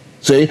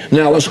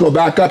 now let's go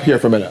back up here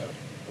for a minute.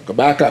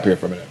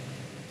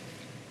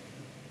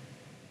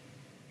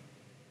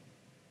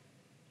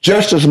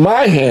 Just as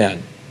my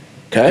hand,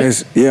 okay,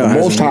 the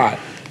Most High.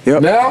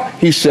 Yep. Now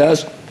he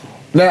says,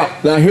 now,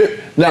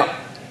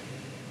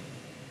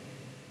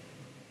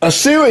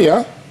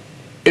 Assyria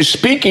is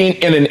speaking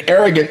in an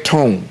arrogant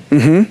tone.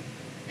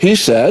 He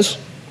says,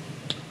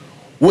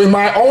 with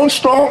my own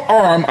strong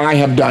arm I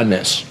have done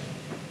this.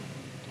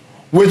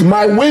 With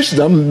my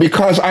wisdom,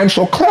 because I'm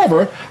so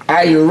clever,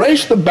 I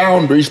erased the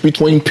boundaries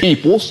between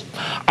peoples.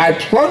 I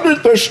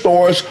plundered their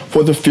stores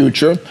for the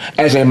future.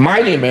 As a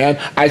mighty man,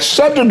 I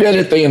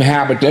subjugated the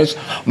inhabitants.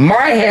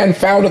 My hand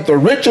founded the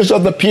riches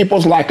of the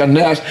peoples like a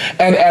nest.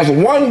 And as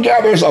one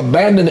gathers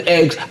abandoned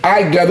eggs,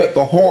 I gathered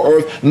the whole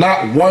earth.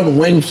 Not one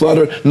wing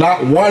fluttered,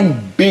 not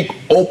one beak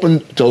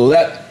opened to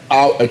let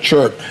out a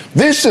chirp.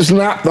 This is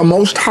not the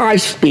Most High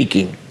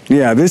speaking.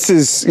 Yeah, this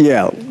is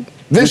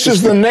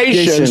the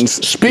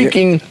nations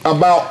speaking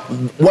about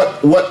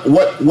what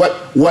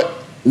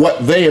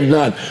they have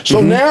done.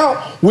 So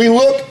now we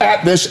look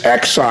at this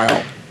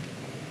exile.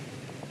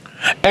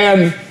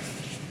 And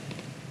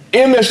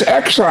in this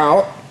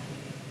exile,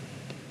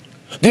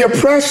 the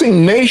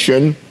oppressing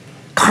nation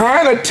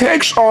kind of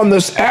takes on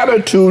this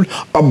attitude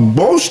of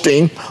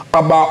boasting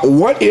about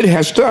what it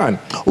has done.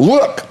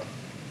 Look,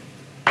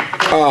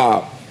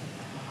 I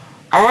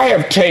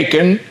have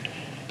taken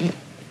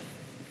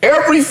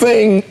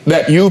everything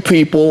that you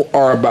people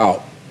are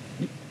about.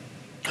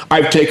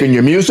 I've taken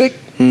your music.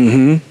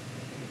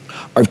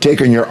 I've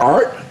taken your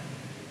art.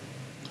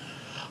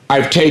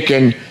 I've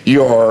taken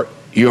your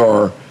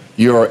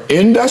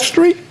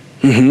industry.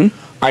 Mm-hmm.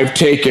 I've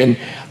taken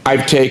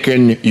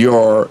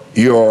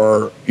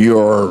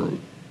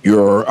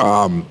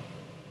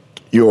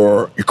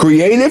your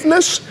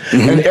creativeness,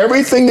 mm-hmm. and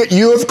everything that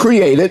you have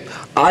created.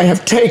 I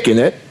have taken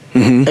it,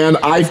 mm-hmm. and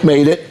I've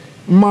made it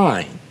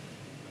mine.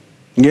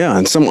 Yeah,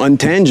 and some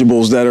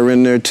intangibles that are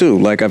in there too.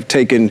 Like I've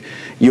taken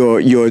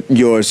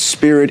your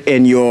spirit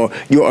and your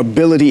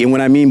ability, and what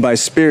I mean by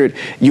spirit,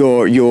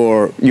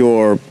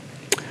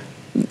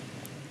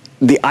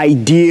 the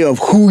idea of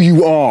who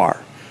you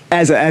are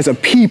as a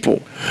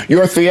people.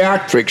 Your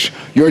theatrics,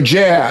 your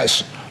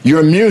jazz,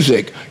 your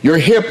music, your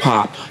hip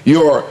hop,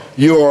 your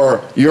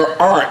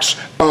arts,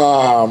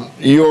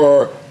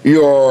 your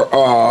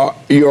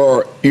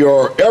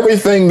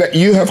everything that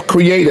you have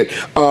created,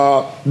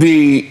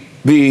 the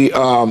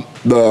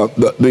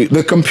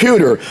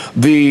computer,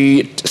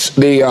 the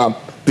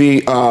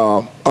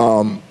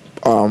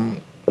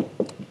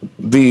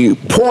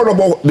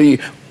portable, the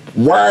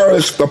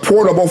wireless, the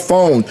portable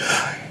phone,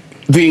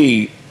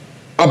 the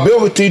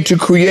ability to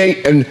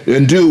create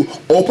and do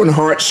open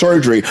heart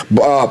surgery,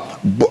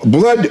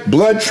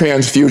 blood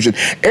transfusion,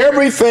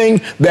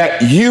 everything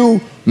that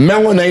you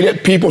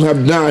melanated people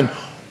have done,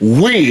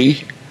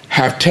 we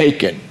have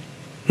taken.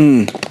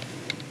 And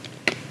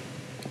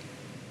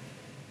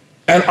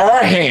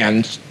our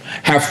hands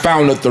have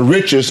founded the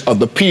riches of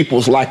the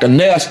peoples like a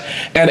nest,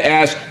 and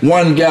as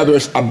one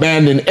gathers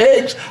abandoned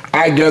eggs,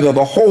 I gather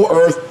the whole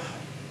earth.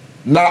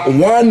 Not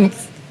one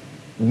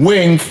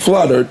wing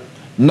fluttered,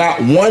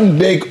 not one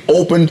beak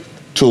opened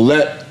to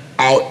let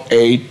out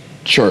a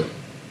chirp.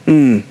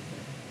 You're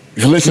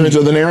listening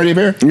to the narrative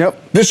here?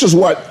 Yep. This is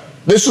what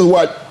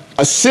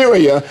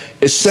Assyria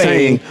is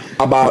saying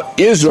about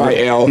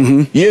Israel,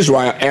 mm-hmm.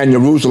 Israel and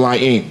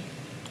Jerusalem.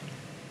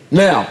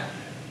 Now,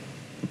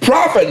 the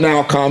prophet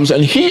now comes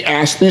and he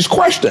asks these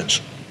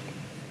questions.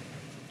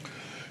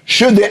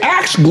 Should the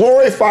axe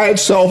glorify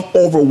itself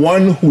over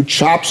one who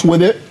chops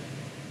with it?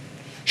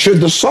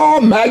 Should the saw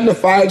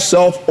magnify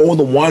itself over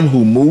the one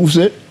who moves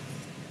it?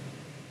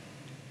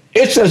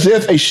 It's as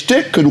if a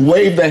stick could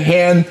wave the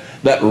hand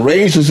that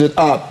raises it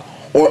up,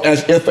 or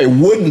as if a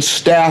wooden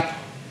staff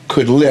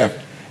could lift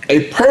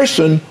a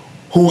person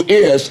who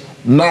is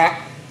not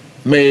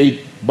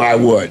made by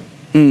wood.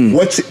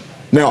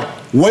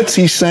 What's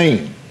he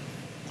saying?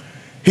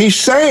 He's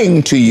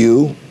saying to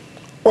you,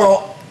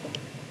 well,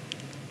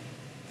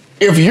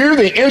 if you're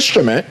the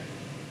instrument,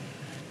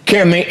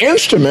 can the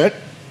instrument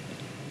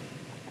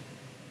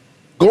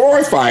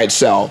glorify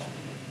itself?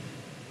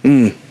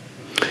 Can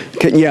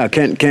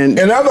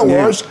In other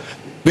words,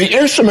 the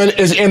instrument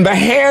is in the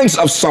hands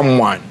of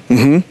someone.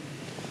 Mm-hmm.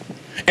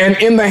 And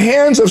in the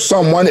hands of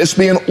someone, it's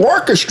being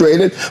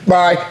orchestrated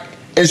by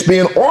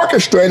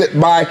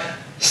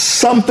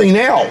something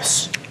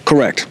else.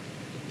 Correct.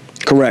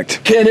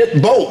 Can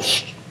it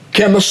boast?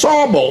 Can the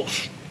saw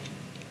boast?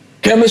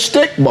 Can the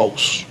stick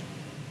boast?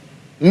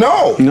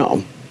 No.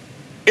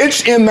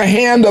 It's in the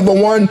hand of the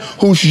one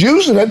who's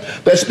using it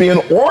that's being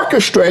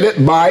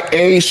orchestrated by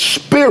a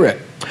spirit.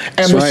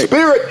 And the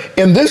spirit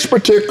in this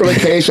particular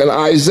case in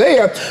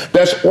Isaiah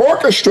that's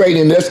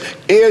orchestrating this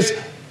is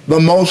the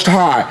Most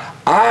High.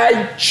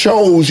 I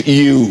chose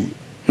you,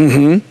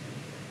 mm-hmm.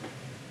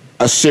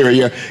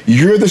 Assyria.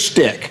 You're the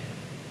stick.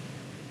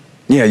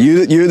 Yeah,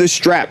 you're the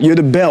strap. You're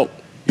the belt.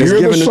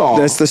 You're the saw.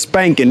 That's the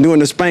spanking, doing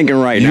the spanking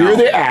right now. You're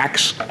the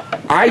axe.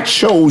 I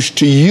chose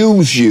to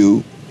use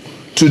you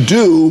to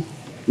do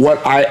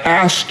what I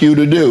ask you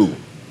to do.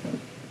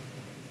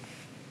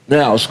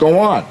 Now, let's go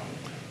on.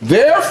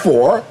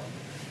 Therefore,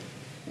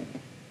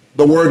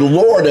 the word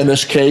Lord in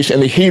this case in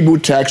the Hebrew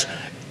text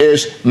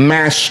is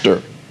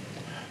master.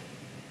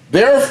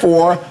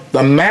 Therefore,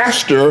 the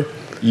master,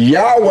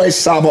 Yahweh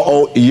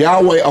Sabaoth,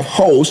 Yahweh of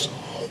hosts,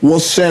 will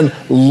send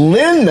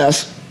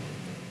leanness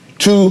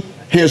to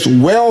his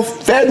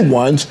well-fed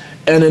ones,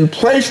 and in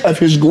place of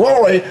his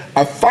glory,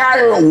 a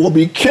fire will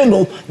be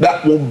kindled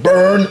that will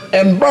burn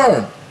and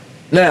burn.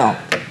 Now,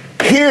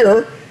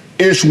 here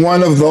is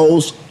one of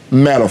those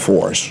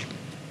metaphors.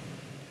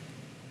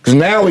 Because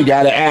now we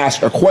got to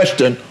ask a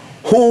question: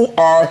 who's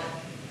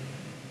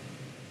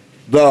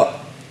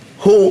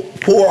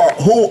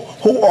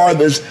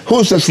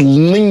this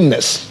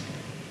leanness?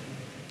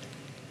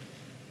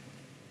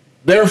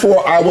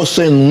 Therefore, I will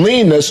send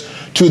leanness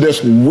to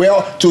his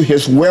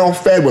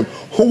well-fed ones.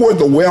 Who were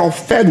the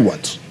well-fed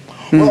ones?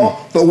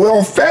 Well, the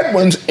well-fed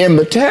ones in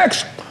the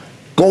text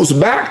goes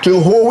back to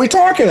who are we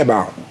talking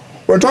about?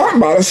 We're talking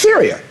about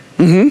Assyria.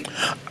 Mm-hmm.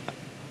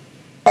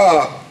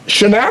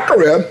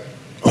 Sennacherib,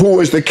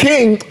 who is the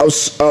king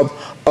of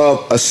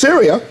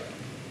Assyria,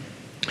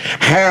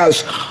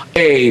 has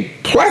a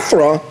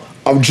plethora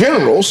of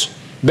generals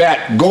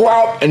that go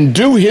out and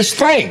do his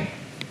thing.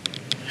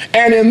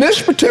 And in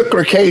this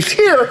particular case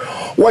here,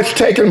 what's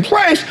taking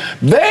place,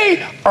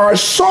 they are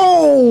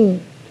so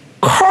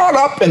caught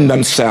up in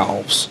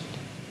themselves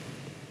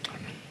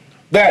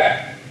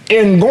that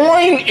in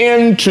going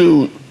in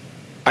to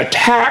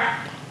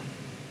attack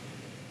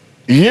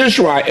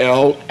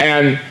Israel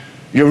and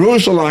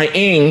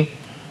Jerusalem,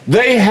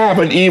 they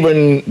haven't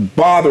even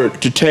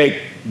bothered to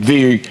take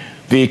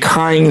the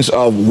kinds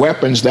of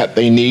weapons that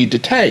they need to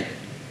take.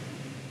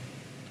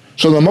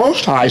 So the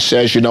Most High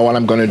says, you know what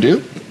I'm going to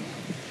do?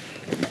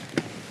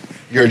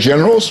 Your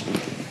generals,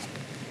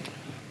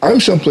 I'm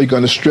simply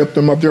going to strip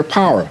them of their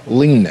power,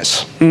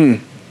 leanness.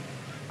 I'm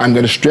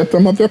going to strip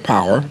them of their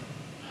power.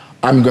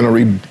 I'm going to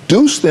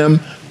reduce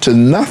them to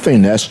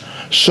nothingness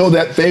so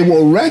that they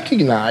will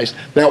recognize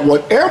that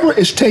whatever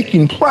is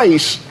taking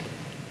place,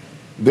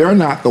 they're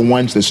not the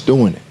ones that's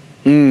doing it.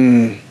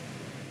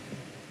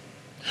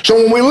 So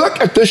when we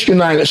look at this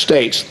United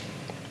States,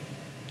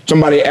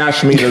 somebody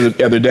asked me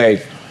the other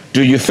day,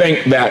 do you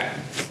think that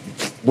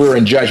we're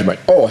in judgment?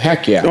 Oh,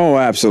 heck yeah. Oh,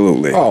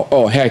 absolutely.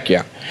 Oh, heck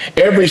yeah.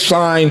 Every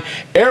sign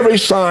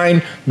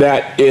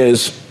that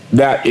is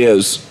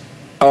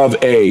of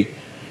a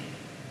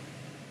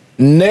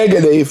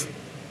negative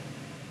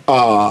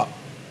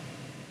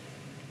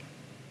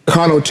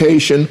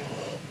connotation,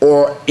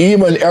 or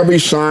even every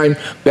sign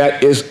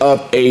that is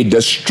of a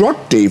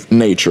destructive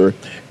nature,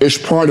 is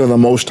part of the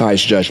Most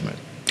High's judgment.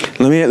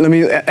 Let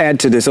me add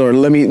to this, or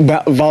let me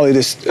volley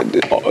this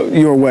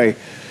your way.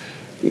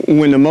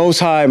 When the Most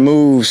High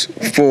moves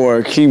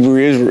for Hebrew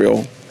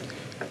Israel,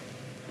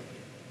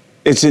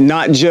 it's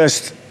not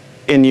just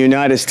in the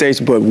United States,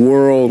 but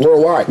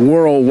worldwide.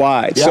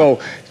 Yeah.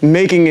 So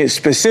making it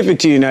specific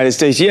to the United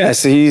States,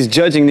 yes, he's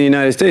judging the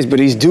United States, but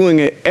he's doing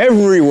it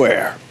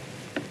everywhere.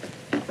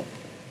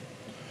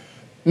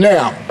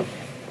 Now,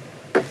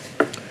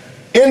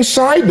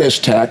 inside this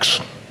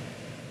text,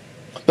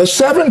 the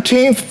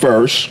 17th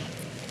verse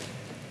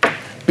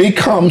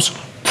becomes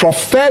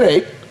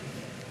prophetic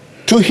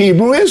to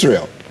Hebrew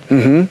Israel.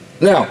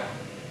 Now,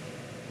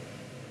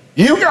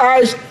 you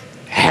guys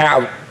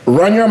have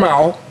run your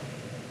mouth.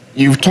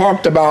 You've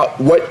talked about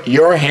what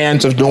your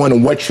hands are doing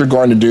and what you're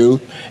going to do,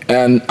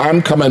 and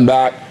I'm coming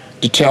back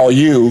to tell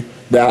you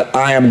that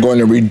I am going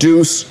to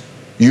reduce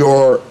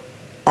your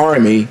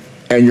army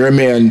and your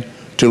men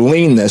to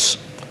leanness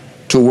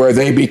to where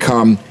they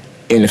become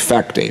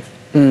ineffective.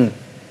 And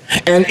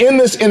in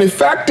this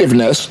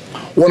ineffectiveness,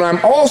 what I'm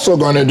also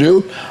going to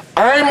do,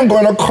 I'm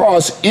going to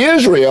cause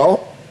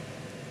Israel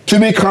to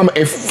become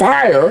a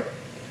fire,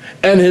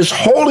 and his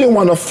Holy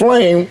One a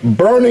flame,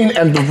 burning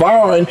and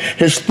devouring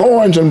his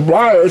thorns and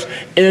briars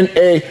in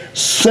a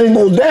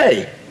single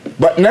day.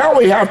 But now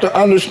we have to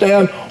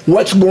understand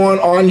what's going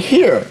on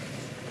here.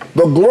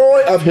 The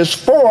glory of his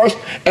forest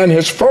and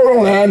his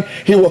fertile land,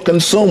 he will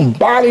consume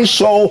body,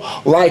 soul,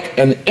 like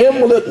an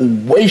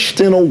invalid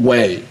wasting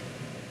away.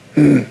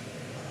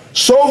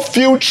 So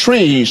few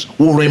trees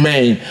will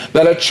remain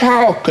that a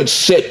child could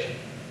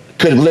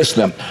list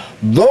them.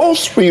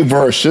 Those three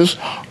verses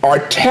are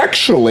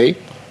textually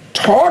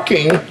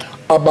talking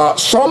about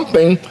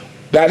something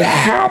that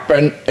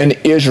happened in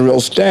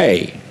Israel's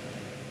day.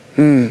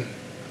 Let's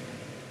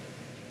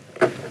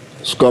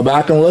go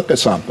back and look at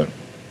something.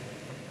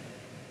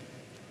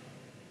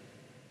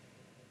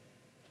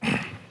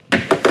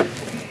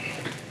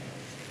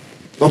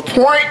 The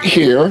point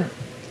here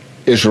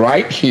is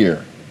right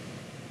here.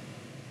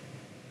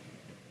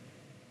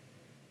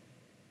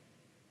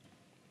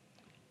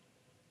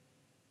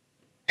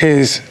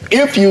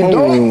 If you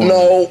don't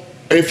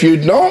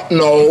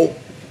know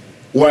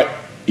what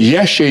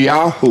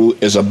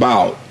Yeshayahu is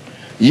about,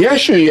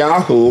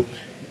 Yeshayahu,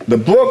 the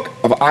book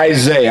of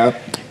Isaiah,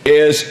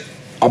 is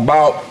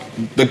about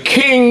the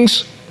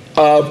kings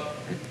of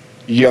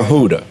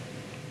Yehudah.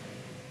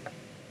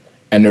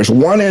 And there's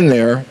one in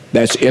there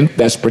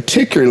that's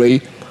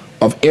particularly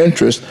of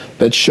interest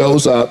that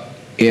shows up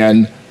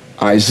in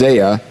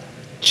Isaiah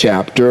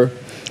chapter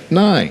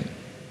 9.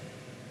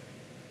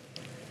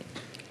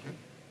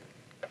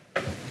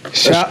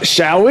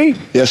 Shall we?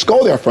 Let's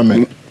go there for a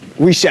minute.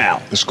 We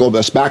shall. Let's go.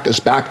 Let's back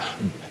it up.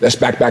 Let's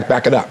back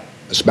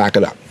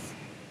it up.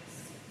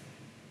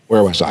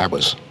 Where was I? I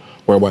was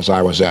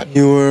at.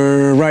 You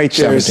were right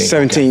there.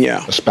 17, okay.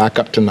 Yeah. Let's back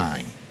up to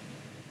 9.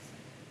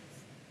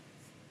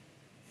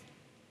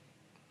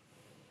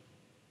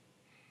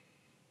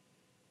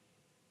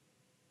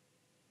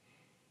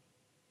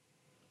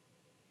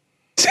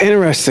 It's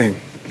interesting.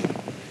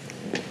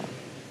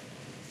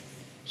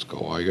 Let's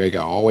go. You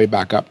got all the way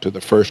back up to the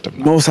first of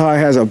 9. Most High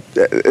has a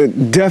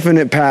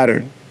definite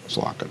pattern. Let's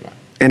lock it up.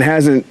 And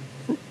hasn't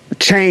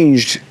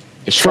changed.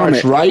 It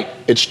starts right.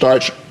 It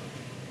starts.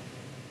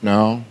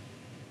 No.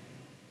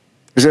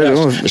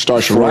 It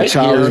starts right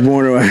here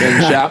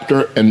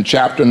in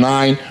chapter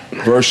 9,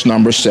 verse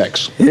number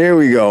 6. Here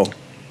we go.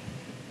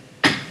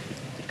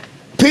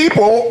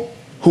 People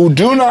who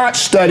do not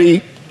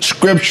study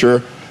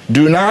Scripture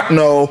do not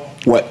know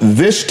what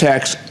this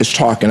text is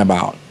talking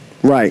about.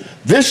 Right.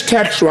 This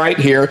text right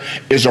here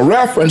is a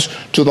reference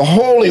to the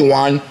Holy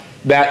One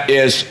that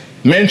is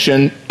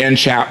mentioned in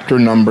chapter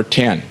number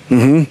 10.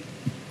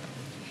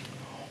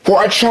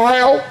 For a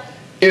child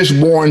is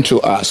born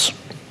to us.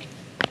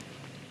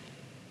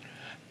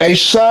 A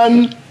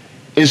son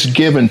is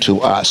given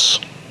to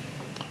us.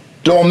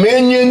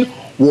 Dominion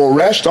will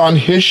rest on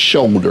his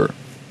shoulder,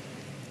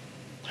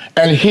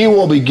 and he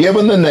will be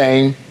given the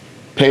name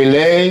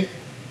Pele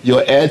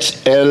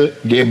Yoetz El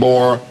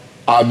Gebor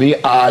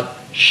Aviad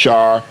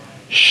Shar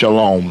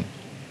Shalom,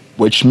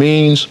 which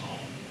means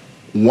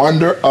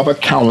wonder of a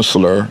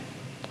counselor,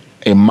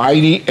 a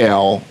mighty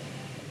El,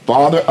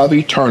 Father of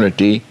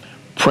eternity,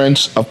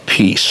 Prince of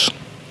peace.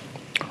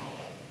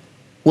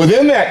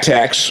 Within that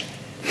text,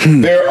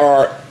 there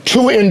are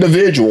two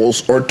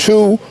individuals or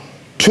two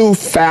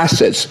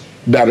facets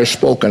that are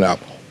spoken of.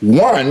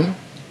 One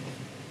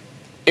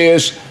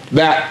is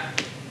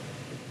that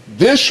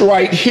this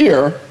right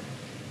here,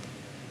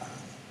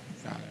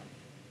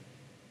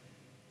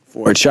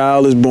 For a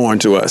child is born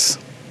to us,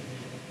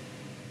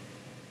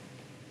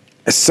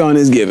 a son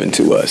is given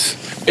to us.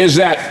 is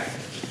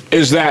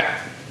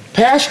that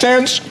past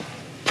tense,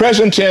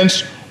 present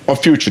tense, or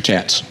future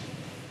tense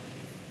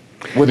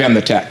within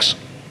the text?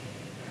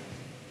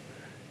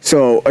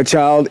 So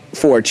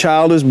for a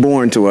child is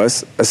born to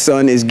us, a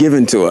son is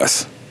given to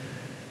us.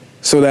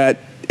 So that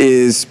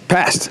is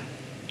past.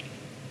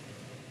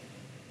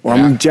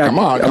 Well, Yeah, come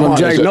on.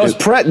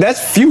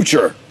 That's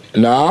future.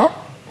 No.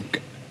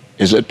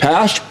 Is it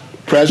past,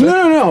 present?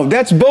 No.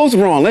 That's both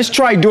wrong. Let's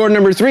try door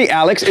number 3,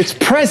 Alex. It's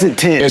present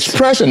tense. It's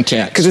present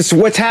tense. Because it's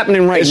what's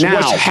happening right now.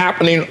 It's what's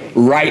happening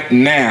right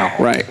now.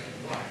 Right.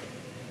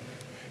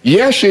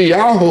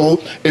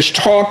 Yeshayahu is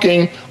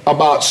talking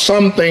about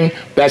something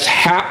that's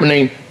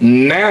happening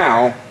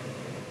now,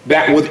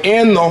 that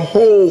within the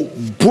whole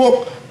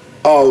book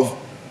of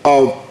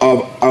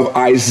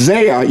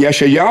Isaiah,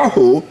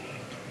 Yeshayahu,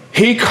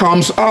 he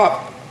comes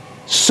up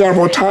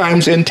several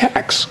times in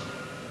text.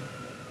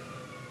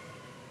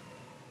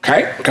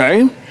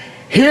 Okay?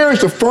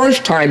 Here's the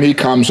first time he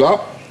comes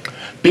up,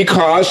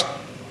 because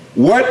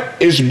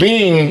what is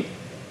being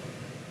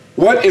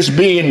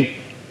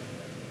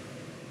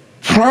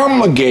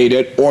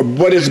promulgated, or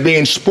what is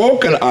being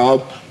spoken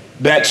of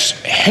that's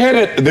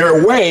headed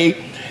their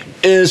way,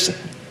 is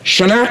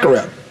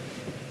Sennacherib,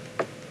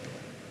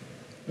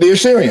 the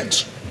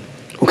Assyrians.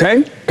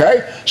 Okay?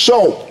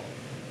 So,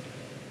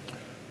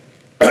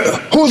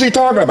 who's he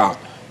talking about?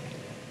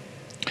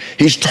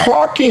 He's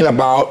talking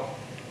about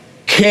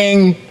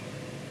King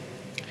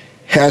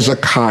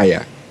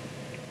Hezekiah.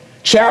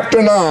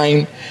 Chapter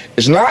 9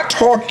 is not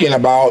talking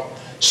about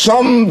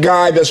some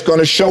guy that's going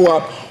to show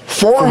up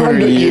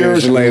 400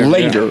 years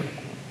later, yeah.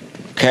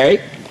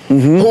 Okay?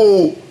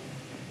 Who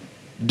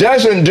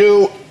doesn't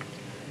do,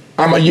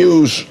 I'm going to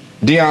use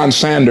Deion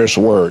Sanders'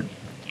 word,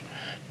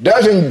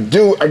 doesn't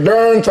do a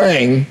darn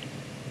thing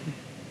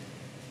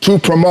to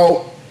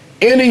promote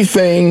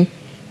anything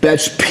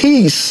that's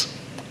peace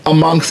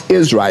amongst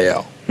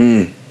Israel.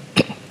 When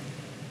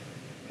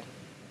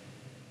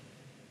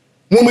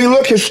we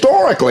look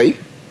historically,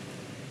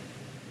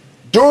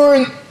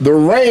 during the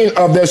reign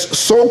of this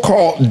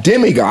so-called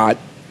demigod,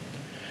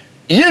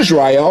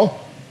 Jerusalem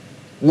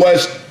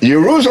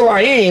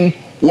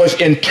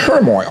was in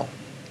turmoil.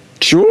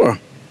 Sure.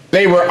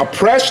 They were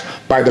oppressed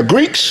by the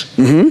Greeks.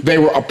 They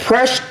were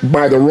oppressed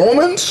by the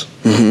Romans.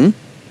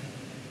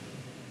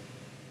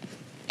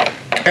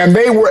 And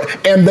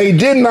they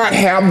did not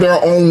have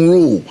their own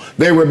rule.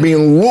 They were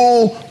being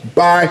ruled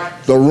by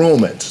the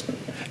Romans.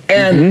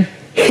 And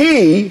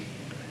he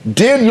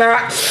did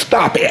not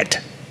stop it.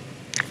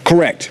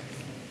 Correct.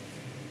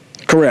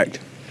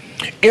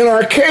 In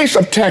our case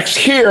of text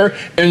here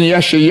in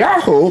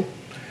Yeshayahu,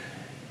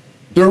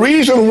 the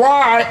reason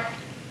why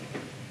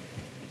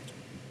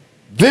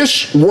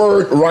this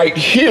word right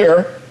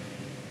here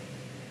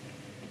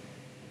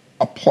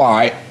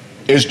apply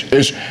is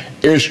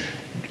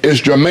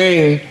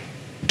germane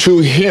to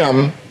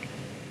him.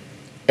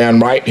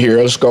 And right here,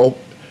 let's go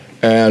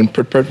and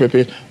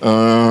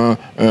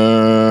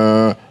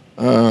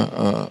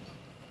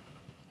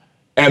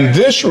and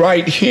this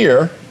right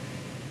here,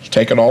 let's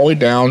take it all the way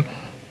down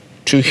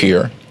to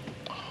here,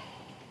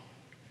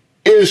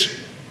 is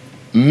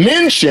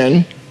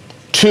mentioned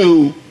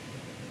to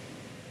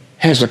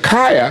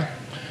Hezekiah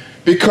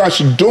because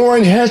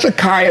during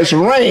Hezekiah's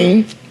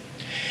reign,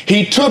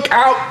 he took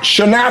out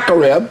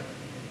Sennacherib,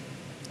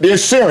 the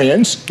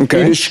Assyrians.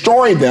 Okay. He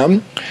destroyed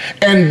them.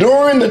 And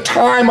during the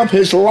time of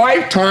his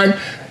lifetime,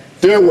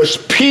 there was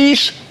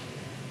peace,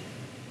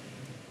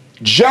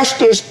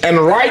 justice, and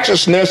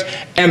righteousness,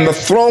 and the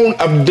throne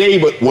of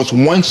David was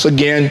once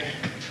again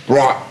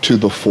brought to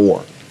the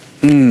fore.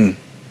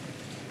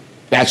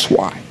 That's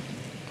why.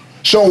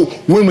 So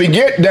when we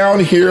get down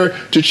here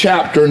to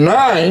chapter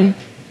 9,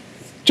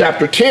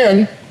 chapter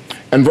 10,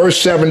 and verse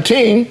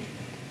 17,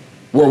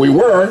 where we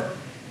were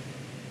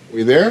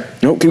there?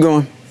 Nope, keep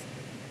going.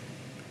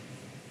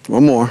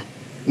 One more.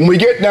 When we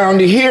get down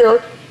to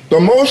here, the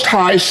Most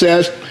High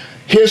says,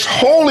 His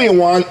Holy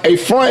One, a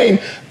flame.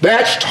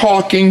 That's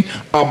talking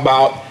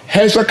about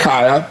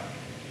Hezekiah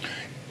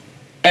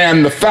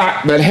and the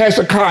fact that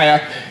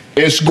Hezekiah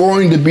is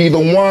going to be the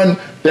one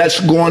that's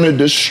going to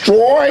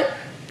destroy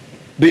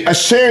the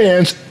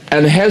Assyrians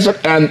and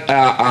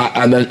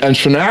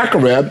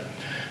Sennacherib,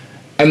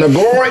 and the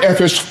glory of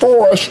his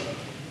forest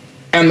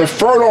and the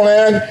fertile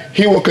land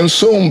he will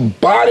consume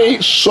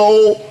body,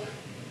 soul,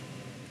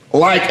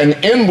 like an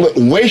inlet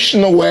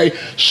wasting away,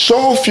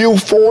 so few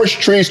forest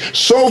trees,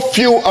 so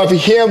few of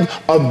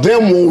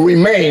them will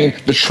remain.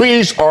 The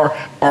trees are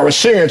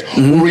Assyrians,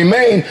 will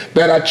remain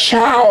that a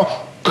child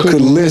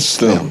could list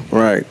them.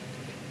 Right.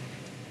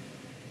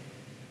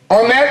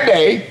 On that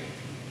day,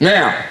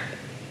 now,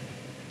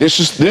 this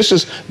is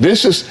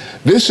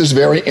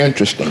very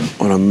interesting.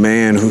 On a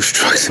man who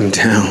struck him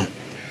down.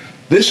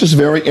 This is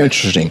very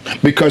interesting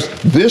because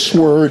this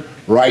word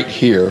right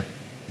here,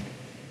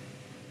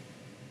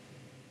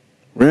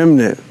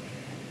 remnant.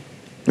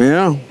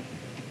 Yeah.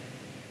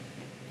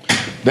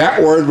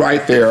 that word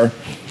right there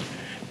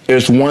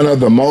is one of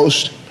the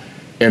most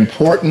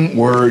important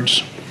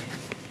words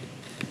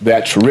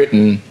that's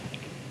written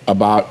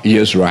about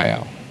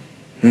Israel.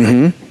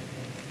 Mm-hmm.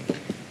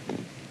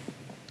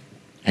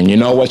 And you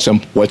know what's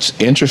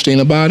interesting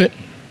about it?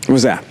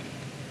 What's that?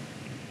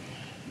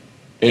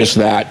 Is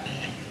that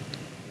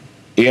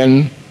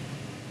in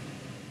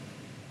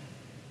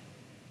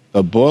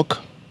the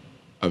book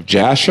of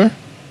Jasher,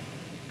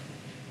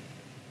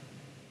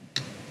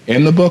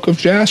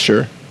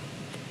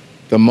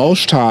 the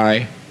Most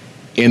High,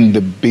 in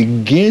the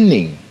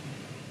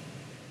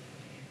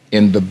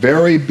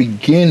very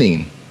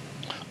beginning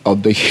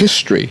of the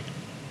history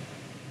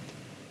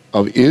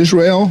of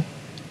Israel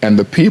and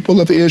the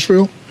people of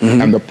Israel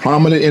and the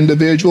prominent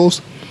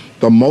individuals,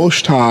 the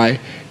Most High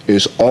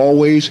is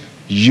always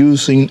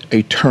using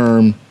a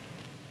term,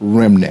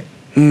 remnant.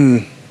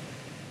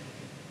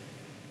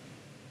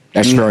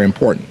 That's very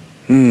important.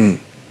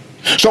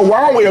 So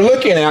while we're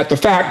looking at the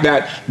fact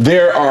that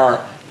there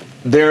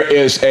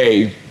is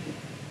a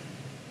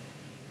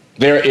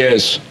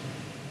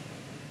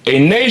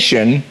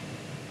nation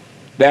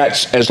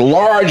that's as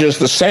large as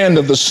the sand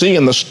of the sea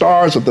and the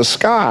stars of the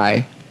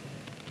sky,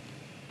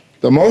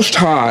 the Most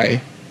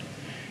High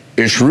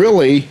is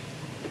really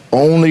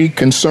only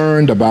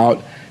concerned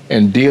about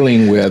and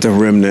dealing with The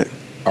remnant.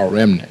 a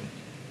remnant.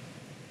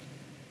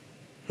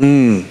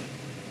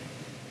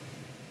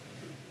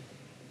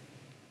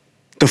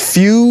 The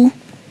few,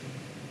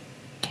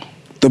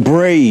 the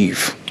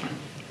brave,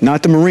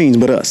 not the Marines,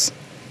 but us.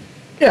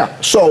 Yeah,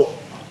 so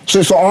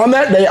on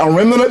that day, a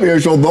remnant of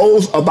Israel,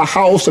 those of the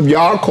house of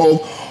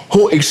Yaakov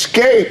who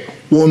escaped,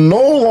 will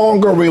no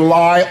longer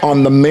rely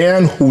on the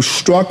man who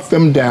struck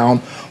them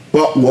down,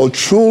 but will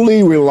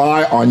truly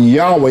rely on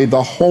Yahweh,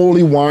 the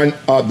Holy One,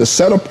 the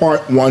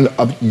set-apart one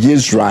of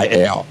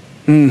Israel.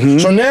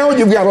 So now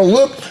you got to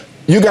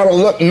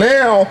look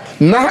now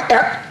not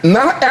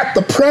at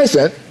the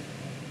present,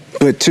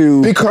 But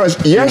to because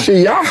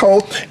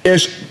Yeshayahu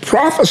is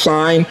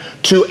prophesying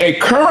to a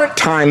current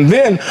time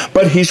then,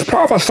 but he's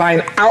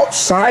prophesying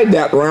outside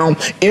that realm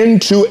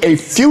into a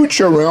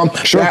future realm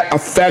that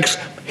affects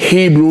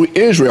Hebrew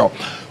Israel.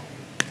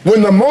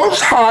 When the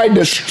Most High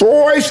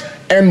destroys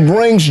and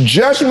brings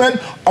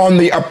judgment on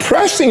the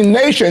oppressing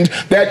nations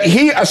that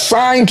he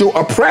assigned to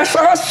oppress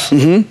us,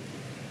 and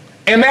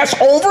that's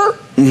over,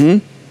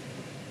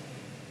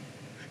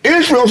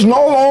 Israel's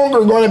no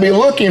longer going to be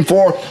looking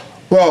for,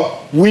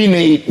 well, we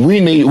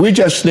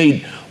just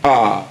need,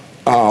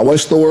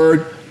 what's the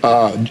word?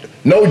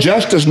 No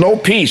justice, no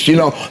peace. You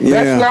know,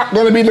 that's not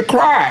going to be the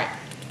cry.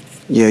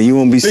 Yeah, you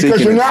won't be seeking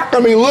Because you're it. not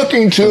going to be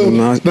looking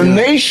to the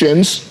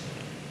nations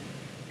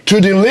to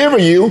deliver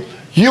you.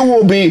 You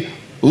will be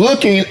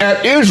looking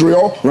at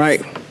Israel.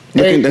 Right.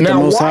 Looking at the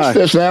Now Most High.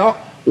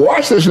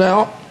 Watch this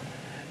now.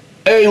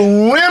 A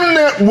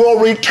remnant will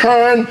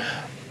return,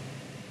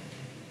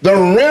 the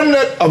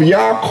remnant of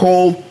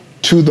Yaakov,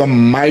 to the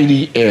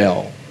mighty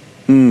El.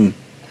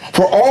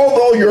 For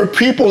although your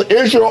people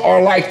Israel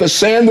are like the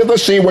sand of the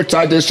sea, which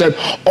I just said,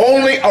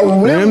 only a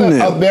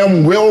remnant of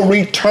them will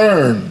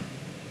return.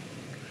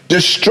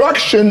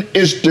 Destruction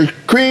is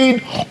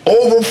decreed,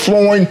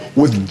 overflowing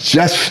with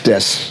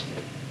justice.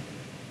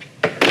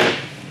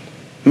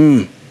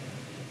 See,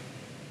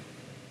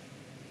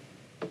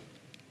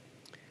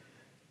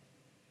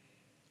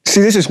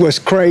 this is what's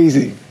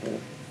crazy.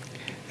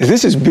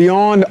 This is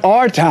beyond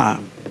our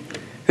time.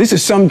 This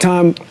is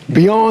sometime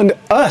beyond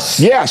us.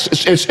 Yes,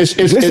 this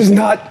is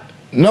not.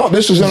 No,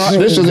 this is in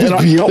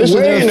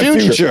the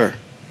future.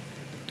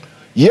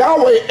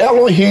 Yahweh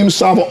Elohim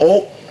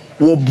Sabaoth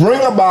will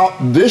bring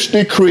about this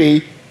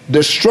decree,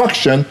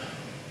 destruction,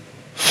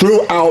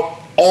 throughout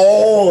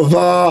all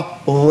the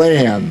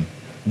land.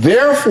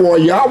 Therefore,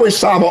 Yahweh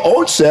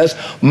Sabaoth says,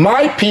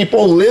 my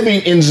people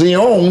living in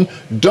Zion,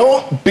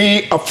 don't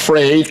be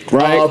afraid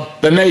of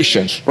the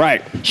nations.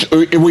 Right.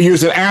 We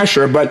use an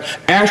Asher, but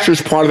Asher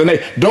is part of the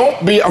nation.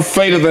 Don't be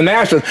afraid of the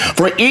nations,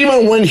 for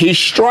even when he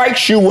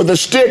strikes you with a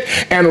stick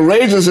and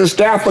raises his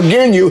staff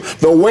against you,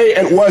 the way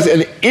it was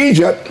in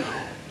Egypt,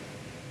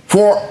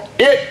 for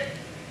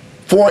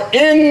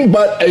in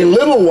but a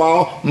little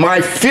while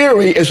my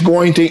fury is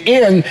going to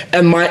end,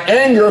 and my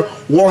anger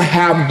will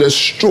have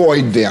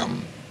destroyed them.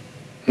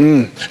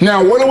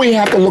 Now, what do we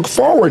have to look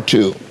forward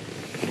to?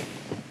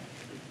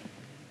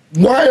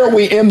 Why are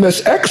we in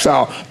this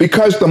exile?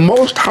 Because the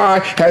Most High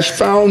has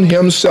found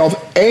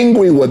himself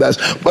angry with us.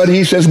 But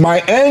he says,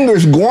 my anger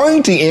is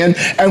going to end,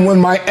 and when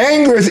my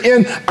anger is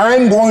in,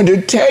 I'm going to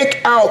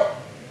take out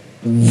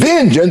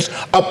vengeance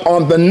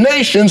upon the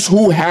nations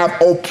who have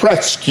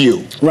oppressed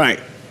you. Right.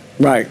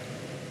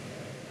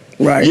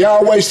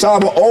 Yahweh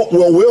Sabaoth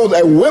will wield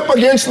a whip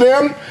against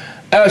them,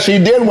 as he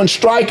did when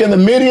striking the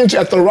Midians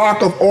at the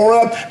rock of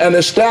Oreb, and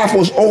the staff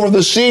was over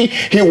the sea.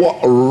 He will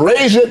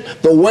raise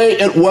it the way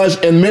it was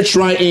in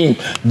Mitzrayim.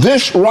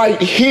 This right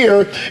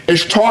here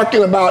is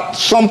talking about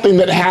something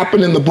that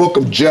happened in the book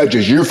of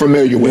Judges. You're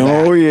familiar with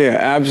that. Oh, yeah,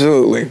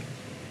 absolutely.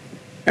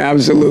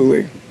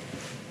 Absolutely.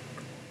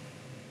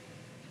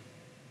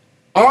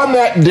 On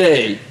that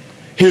day,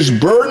 his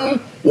burden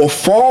will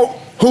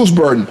fall. Whose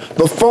burden?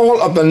 The fall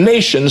of the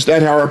nations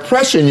that are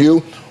oppressing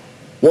you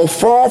will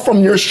fall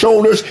from your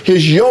shoulders,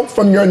 his yoke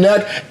from your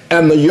neck,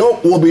 and the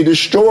yoke will be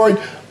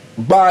destroyed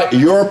by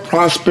your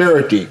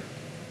prosperity.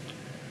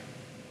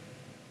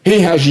 He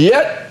has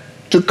yet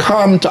to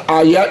come to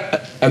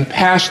Ayat and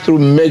pass through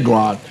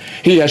Migron.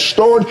 He has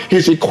stored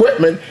his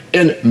equipment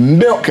in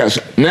Milcas.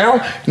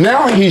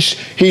 Now he's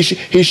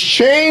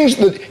changed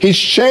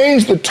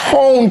the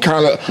tone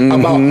kind of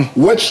about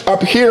what's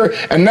up here,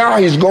 and now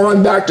he's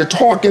going back to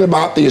talking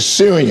about the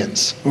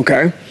Assyrians.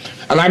 Okay.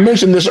 And I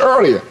mentioned this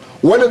earlier.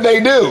 What did they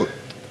do?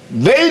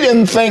 They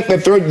didn't think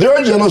that their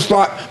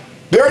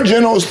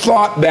generals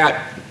thought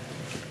that,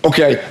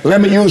 okay,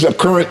 let me use a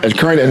current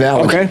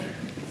analogy. Okay.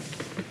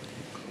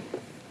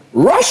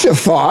 Russia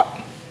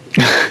thought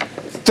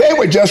they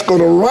were just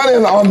going to run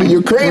in on the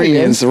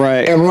Ukrainians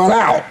right. and run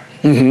out.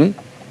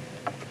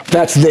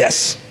 That's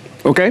this.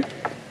 Okay.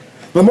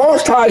 The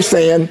Most High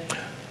saying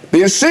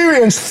the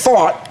Assyrians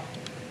thought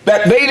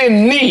that they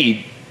didn't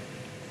need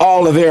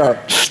all of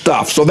their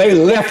stuff, so they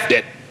left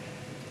it.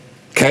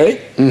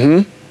 Okay?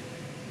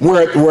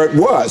 Where it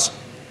was.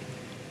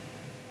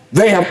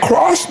 They have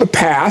crossed the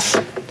pass,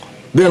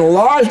 then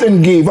lodged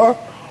in Geba.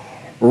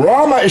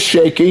 Ramah is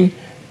shaking.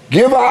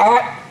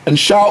 Gibeah and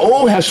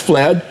Shaul has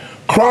fled.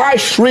 Cry,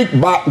 shriek,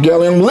 Bat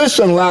Gelim.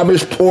 Listen,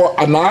 lavish, poor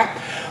Anak.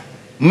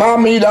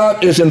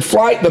 Mamida is in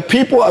flight. The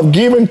people of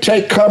Gibeon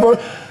take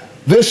cover.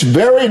 This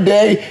very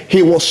day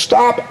he will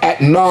stop at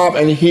Nob,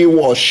 and he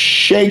will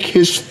shake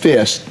his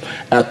fist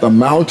at the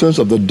mountains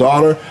of the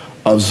daughter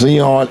of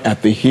Zion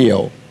at the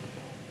hill.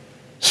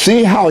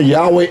 See how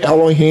Yahweh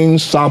Elohim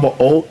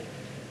Sabaoth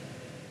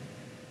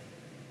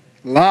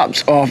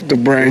Lops off the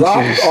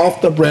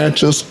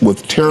branches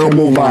with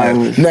terrible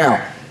violence.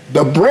 Now,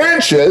 the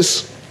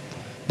branches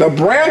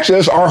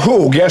are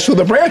who? Guess who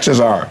the branches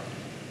are?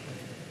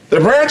 The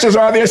branches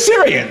are the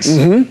Assyrians.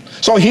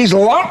 So he's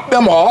lopped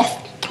them off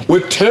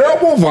with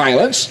terrible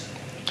violence,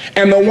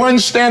 and the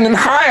ones standing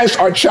highest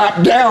are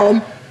chopped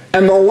down,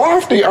 and the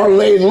lofty are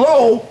laid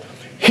low.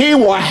 He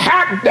will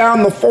hack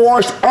down the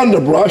forest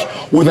underbrush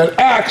with an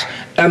axe,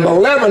 and the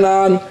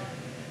Lebanon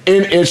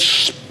in its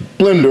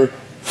splendor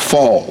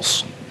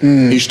falls.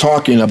 He's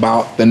talking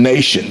about the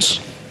nations.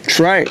 That's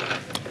right.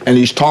 And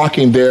he's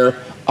talking there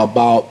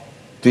about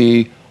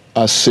the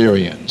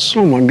Assyrians.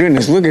 Oh my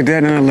goodness, look at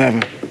that in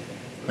 11.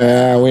 We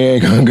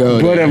ain't gonna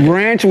go But there. a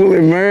branch will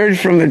emerge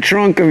from the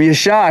trunk of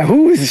Yeshai.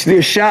 Who is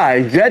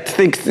Yeshai? That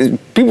thinks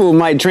people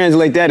might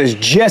translate that as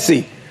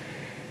Jesse.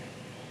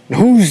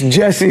 Who's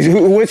Jesse's?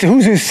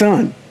 Who's his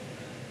son?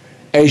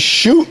 A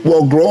shoot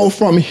will grow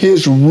from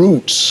his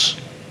roots.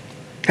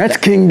 That's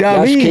King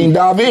David. That's King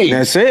David.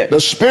 That's it.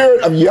 The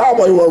Spirit of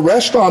Yahweh will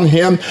rest on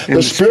him. And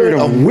the Spirit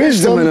of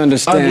wisdom and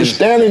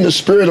understanding. the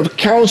Spirit of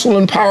counsel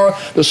and power,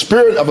 the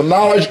Spirit of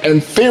knowledge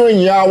and fearing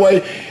Yahweh.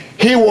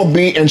 He will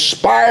be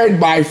inspired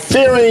by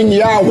fearing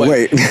Yahweh.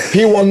 Wait.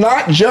 He will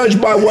not judge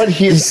by what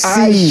his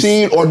eyes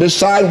see or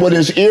decide what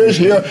his ears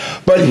hear,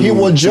 but he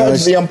will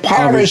judge the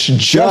impoverished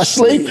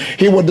justly.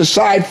 He will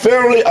decide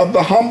fairly of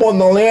the humble in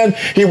the land.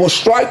 He will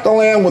strike the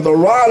land with the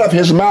rod of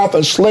his mouth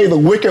and slay the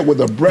wicked with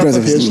the breath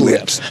of his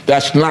lips.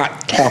 That's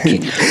not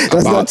talking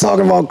That's not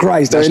talking about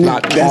Christ. That's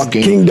not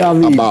talking King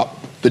David. about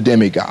the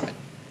demigod.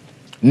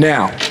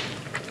 Now,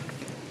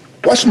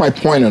 what's my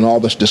point in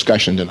all this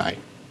discussion tonight?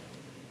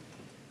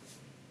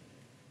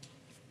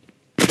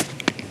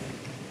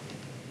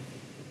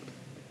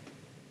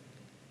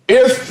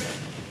 If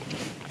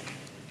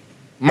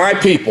my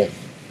people,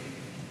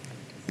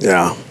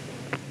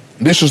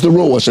 this is the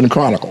rule, it's in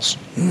Chronicles.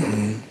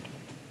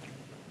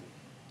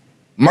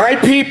 My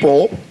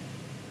people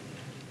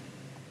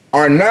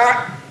are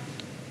not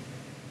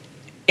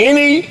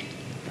any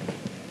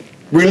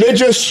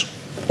religious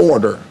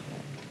order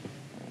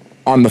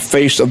on the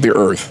face of the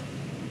earth.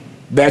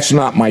 That's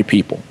not my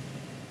people.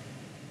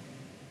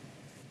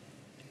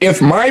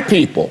 If my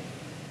people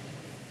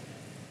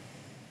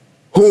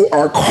who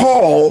are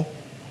called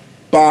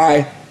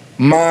by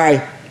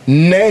my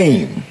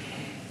name.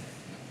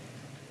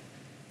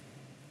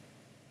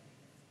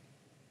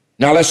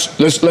 Now let's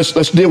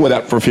deal with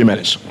that for a few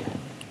minutes.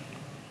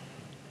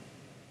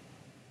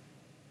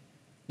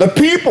 The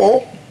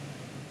people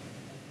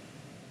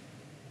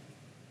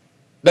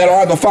that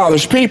are the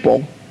Father's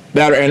people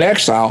that are in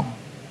exile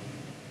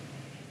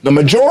the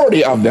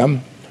majority of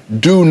them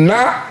do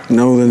not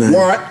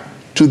want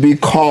to be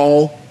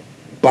called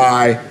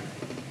by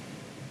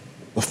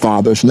the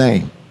Father's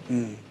name.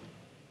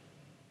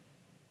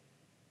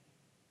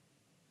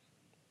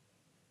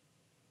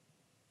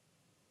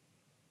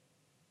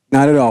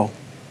 Not at all.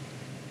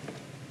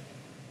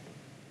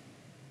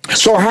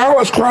 So how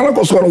is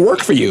Chronicles going to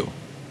work for you?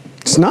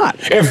 It's not.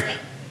 If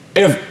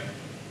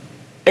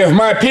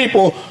my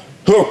people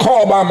who are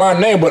called by my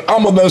name would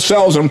humble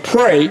themselves and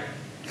pray,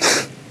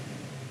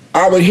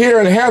 I would hear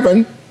in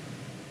heaven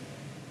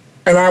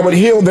and I would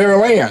heal their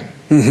land.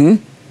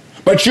 Mm-hmm.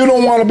 But you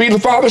don't want to be the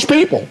Father's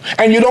people,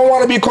 and you don't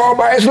want to be called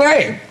by his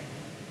name.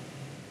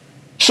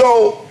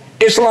 So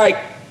it's like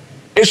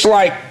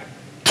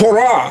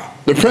Torah,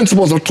 the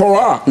principles of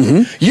Torah.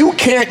 Mm-hmm. You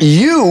can't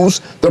use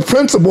the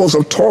principles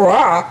of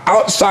Torah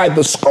outside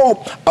the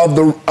scope of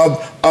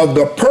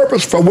the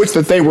purpose for which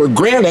that they were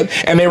granted,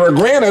 and they were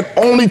granted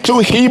only to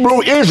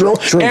Hebrew Israel,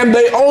 True. and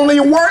they only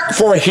work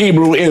for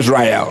Hebrew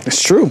Israel.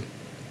 It's true.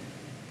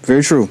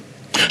 Very true.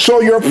 So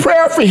your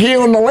prayer for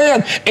healing the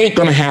land ain't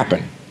going to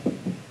happen.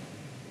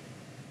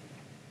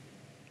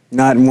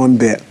 Not one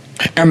bit.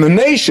 And the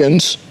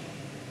nations,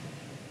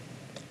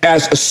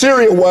 as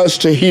Assyria was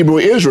to Hebrew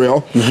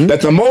Israel, Mm-hmm.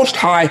 that the Most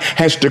High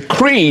has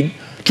decreed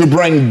to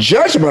bring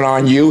judgment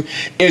on you,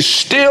 is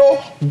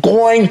still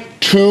going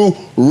to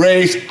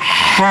raise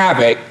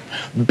havoc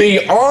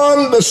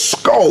beyond the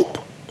scope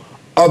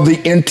of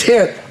the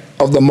intent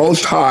of the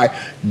Most High,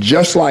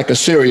 just like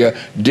Assyria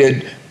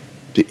did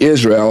to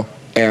Israel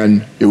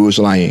and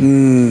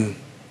Jerusalem.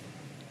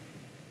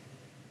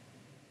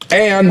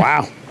 And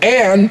Wow.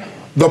 And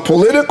the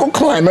political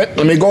climate,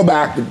 let me go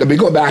back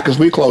as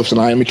we close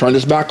tonight. Let me turn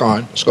this back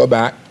on. Let's go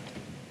back.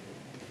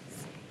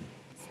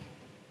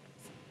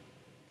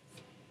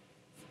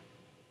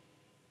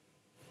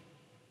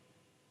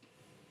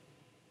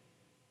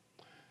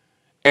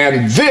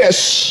 And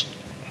this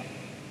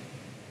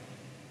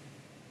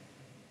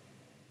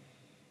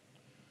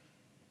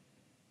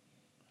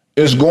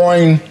is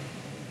going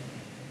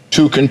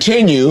to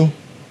continue.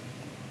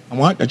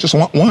 I just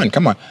want one.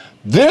 Come on.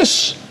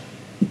 This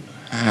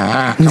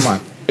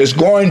is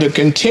going to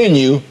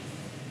continue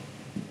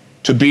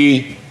to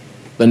be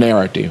the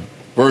narrative.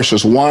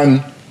 Verses 1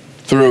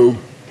 through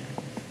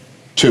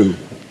 2.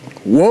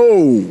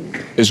 Whoa.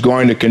 Is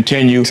going to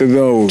continue To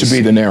those. to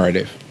be the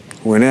narrative.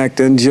 When act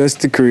unjust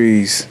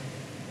decrees.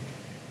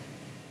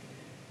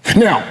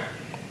 Now,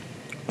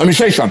 let me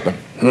say something.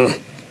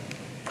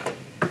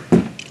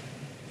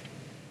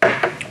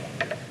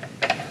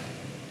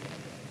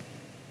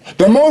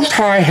 The Most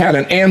High had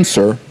an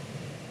answer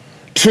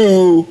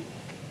to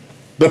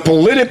the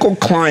political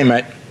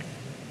climate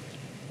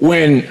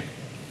when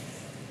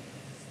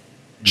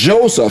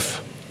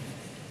Joseph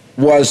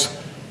was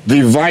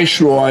the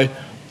viceroy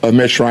of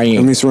Mitzrayim.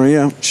 Mitzrayim,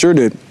 yeah, sure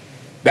did.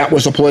 That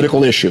was a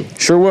political issue.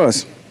 Sure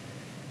was.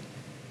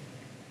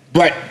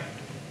 But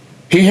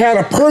he had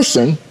a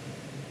person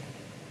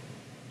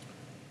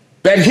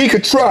that he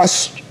could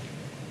trust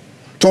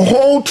to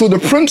hold to the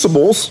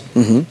principles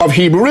of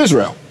Hebrew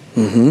Israel.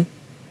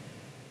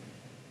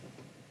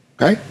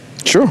 Okay?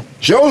 Sure.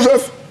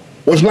 Joseph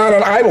was not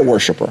an idol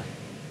worshiper.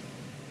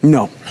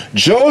 No.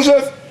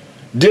 Joseph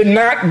did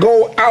not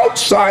go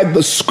outside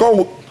the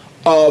scope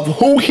of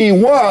who he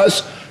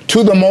was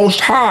to the Most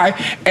High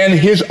and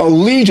his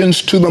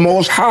allegiance to the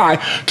Most High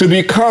to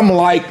become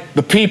like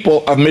the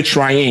people of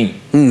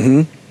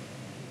Mitzrayim.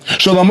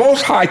 So the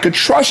Most High could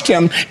trust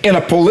him in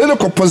a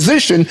political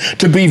position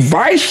to be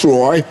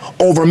viceroy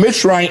over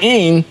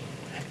Mitzrayim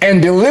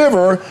and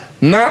deliver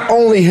not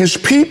only his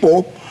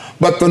people,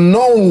 but the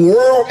known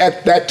world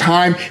at that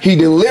time. He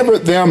delivered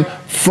them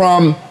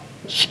from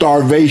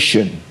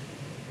starvation.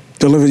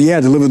 Deliver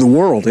the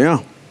world, yeah.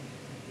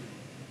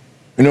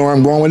 You know where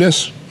I'm going with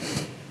this?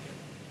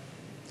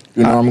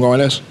 You know where I'm going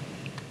with this?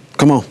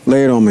 Come on,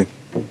 lay it on me.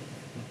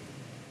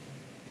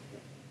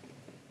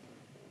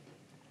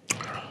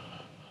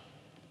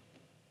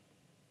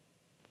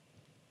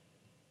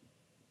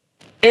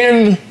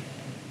 In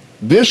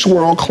this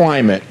world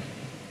climate,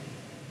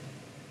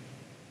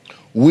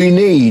 we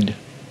need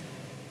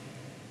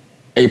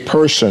a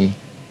person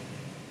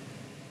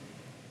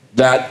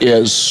that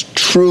is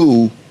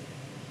true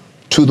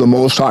to the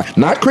Most High.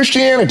 Not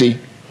Christianity,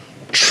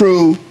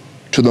 true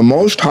to the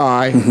Most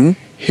High,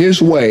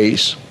 his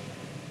ways,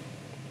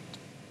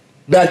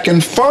 that can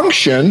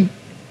function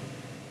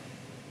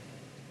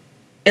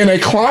in a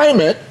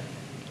climate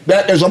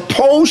that is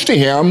opposed to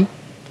him,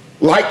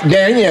 like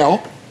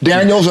Daniel.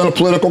 Daniel's in a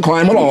political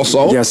climate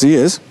also. Yes, he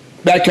is.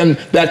 That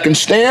can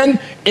stand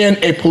in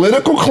a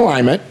political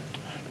climate,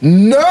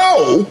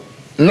 know,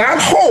 not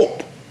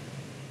hope,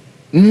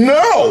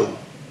 know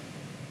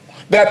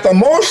that the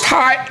Most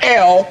High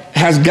El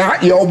has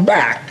got your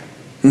back,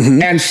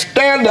 and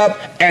stand up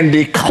and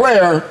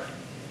declare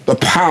the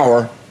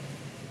power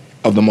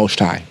of the Most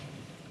High.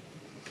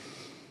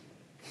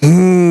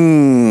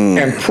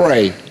 And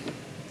pray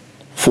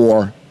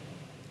for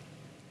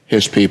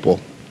his people.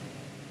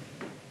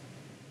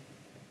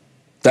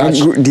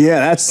 That's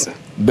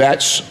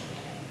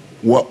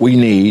what we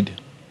need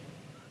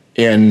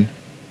in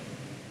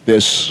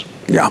this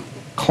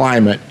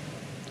climate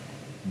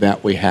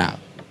that we have.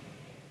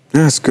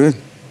 That's good.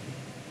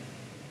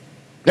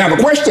 Now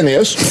the question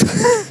is,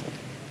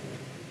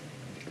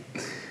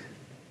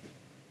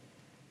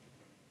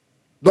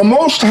 the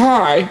Most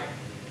High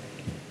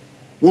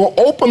will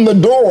open the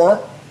door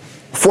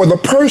for the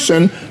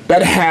person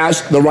that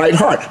has the right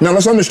heart. Now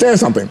let's understand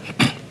something.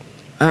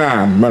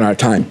 I'm running out of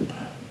time.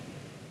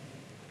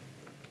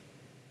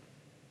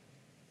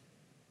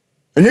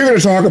 And you're going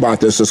to talk about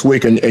this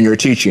week in your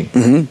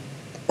teaching,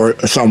 or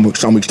some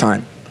week's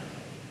time.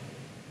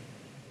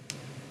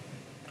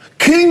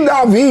 King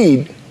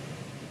David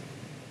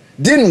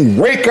didn't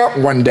wake up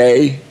one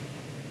day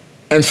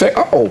and say,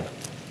 "Uh-oh,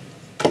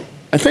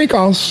 I think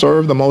I'll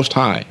serve the Most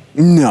High."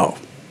 No,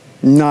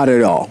 not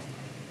at all.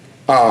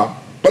 But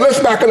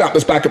let's back it up.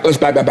 Let's back up. Let's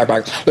back.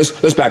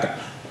 Let's back up.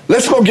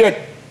 Let's go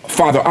get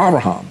Father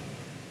Abraham.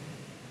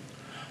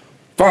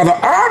 Father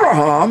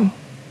Abraham,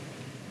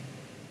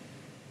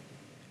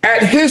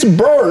 at his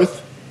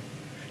birth,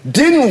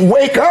 didn't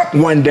wake up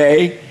one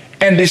day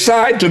and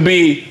decide to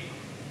be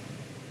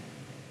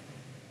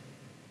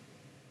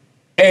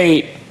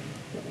a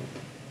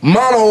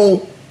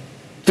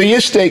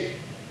monotheistic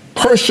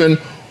person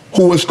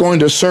who was going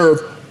to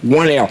serve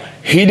one El.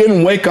 He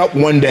didn't wake up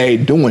one day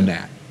doing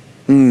that.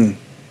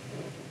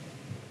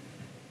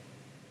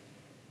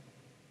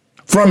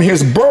 From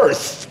his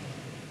birth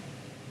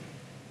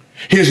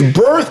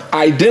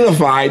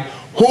identified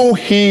who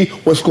he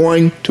was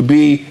going to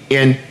be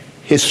in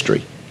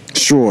history.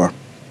 Sure.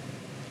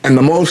 And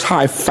the Most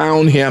High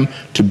found him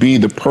to be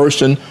the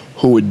person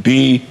who would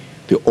be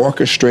the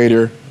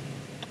orchestrator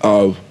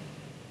of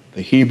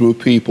the Hebrew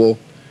people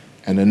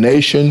and a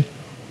nation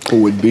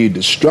who would be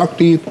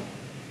destructive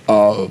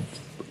of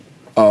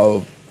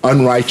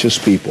unrighteous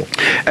people.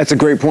 That's a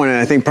great point, and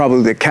I think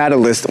probably the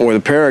catalyst or the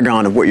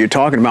paragon of what you're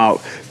talking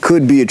about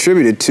could be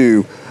attributed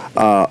to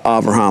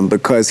Abraham,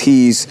 because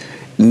he's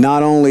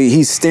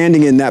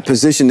standing in that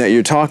position that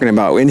you're talking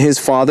about in his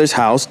father's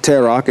house.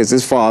 Terach is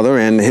his father,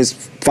 and his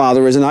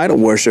father is an idol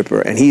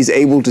worshiper, and he's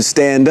able to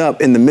stand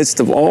up in the midst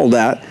of all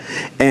that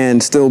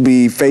and still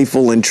be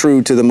faithful and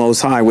true to the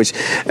Most High, which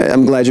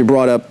I'm glad you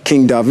brought up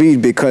King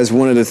David, because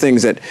one of the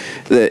things that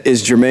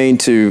is germane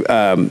to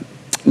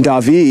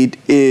David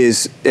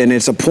is, and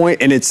it's a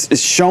point, and it's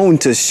shown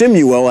to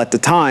Shemuel at the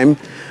time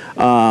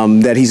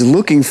that he's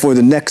looking for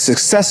the next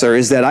successor,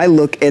 is that I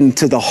look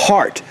into the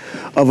heart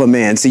of a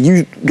man. So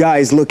you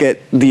guys look at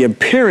the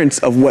appearance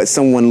of what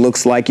someone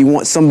looks like. You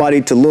want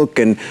somebody to look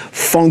and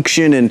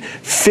function and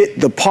fit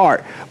the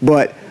part.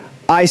 But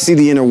I see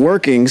the inner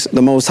workings,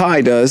 the Most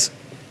High does,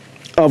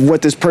 of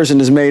what this person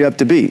is made up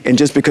to be. And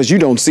just because you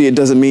don't see it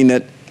doesn't mean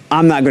that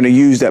I'm not going to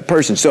use that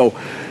person. So,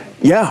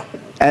 yeah.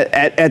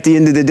 At the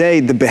end of the day,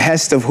 the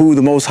behest of who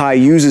the Most High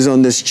uses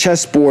on this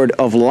chessboard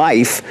of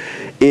life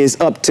is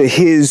up to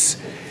his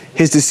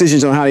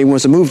decisions on how he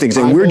wants to move things.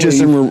 And we're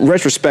just, in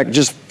retrospect,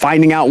 just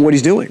finding out what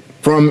he's doing.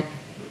 From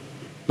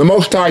the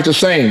Most High to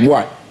saying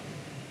what?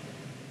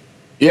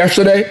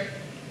 Yesterday,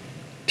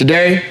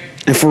 today,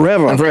 and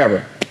forever. And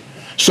forever.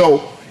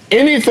 So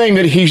anything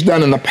that he's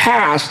done in the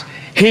past,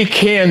 he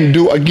can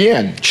do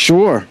again.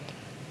 Sure.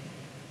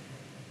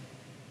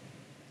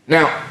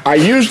 Now, I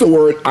use the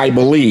word "I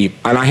believe,"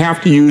 and I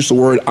have to use the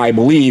word "I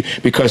believe"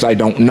 because I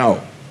don't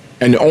know.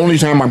 And the only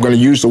time I'm going to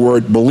use the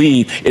word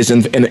 "believe" is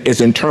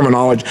in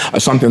terminology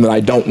of something that I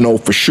don't know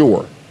for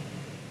sure.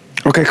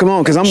 Okay, come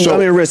on, because I'm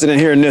interested in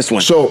hearing this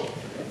one. So,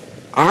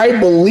 I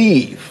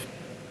believe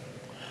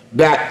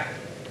that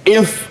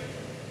if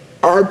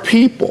our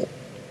people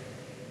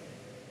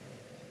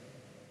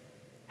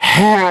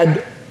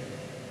had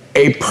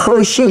a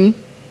person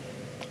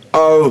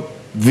of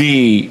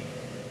the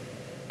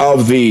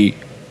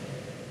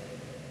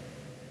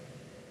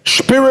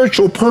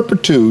spiritual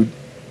turpitude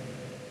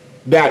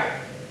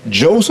that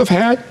Joseph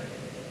had,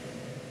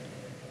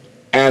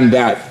 and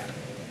that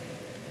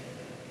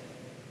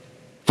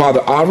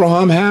Father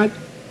Abraham had,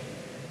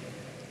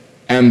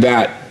 and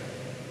that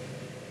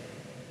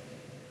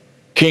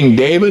King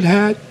David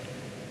had,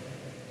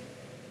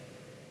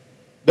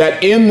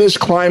 that in this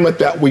climate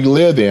that we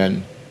live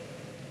in,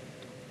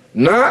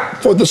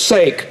 not for the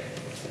sake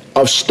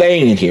of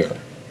staying here,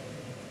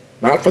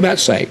 not for that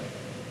sake,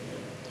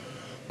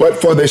 but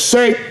for the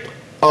sake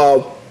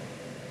of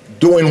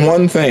doing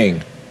one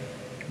thing,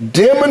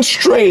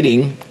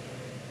 demonstrating,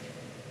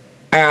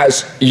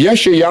 as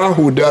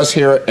Yeshayahu does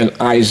here in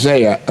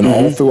Isaiah and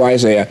all through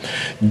Isaiah,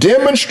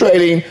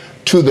 demonstrating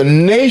to the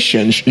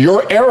nations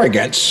your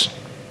arrogance,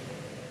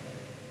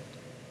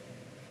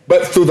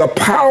 but through the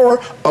power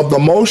of the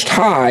Most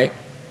High,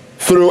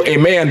 through a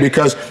man,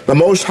 because the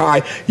Most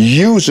High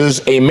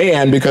uses a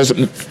man because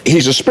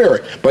he's a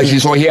spirit, but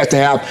so he has to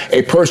have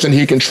a person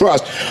he can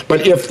trust.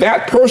 But if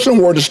that person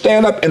were to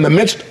stand up in the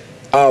midst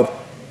of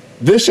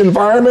this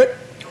environment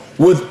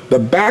with the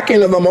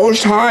backing of the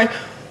Most High,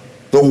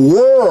 the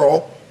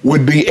world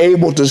would be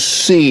able to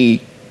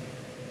see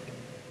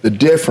the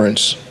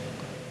difference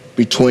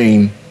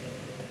between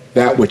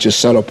that which is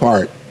set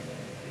apart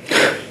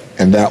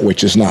and that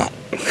which is not.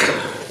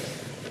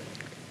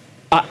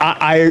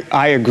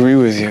 I agree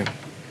with you.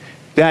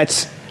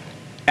 That's,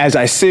 as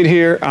I sit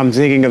here, I'm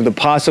thinking of the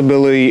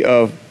possibility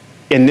of,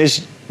 in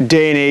this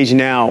day and age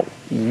now,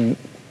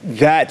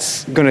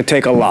 that's going to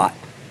take a lot.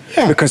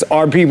 Yeah. Because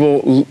our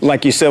people,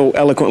 like you so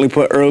eloquently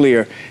put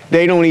earlier,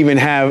 they don't even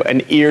have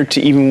an ear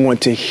to even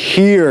want to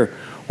hear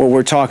what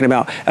we're talking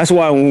about. That's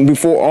why when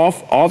before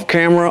off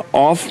camera,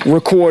 off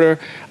recorder,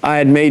 I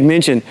had made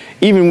mention,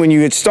 even when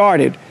you had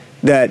started,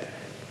 that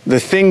the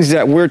things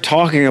that we're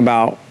talking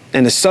about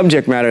and the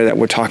subject matter that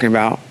we're talking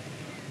about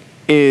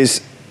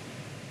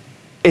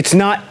it's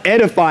not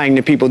edifying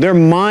to people. Their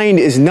mind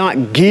is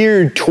not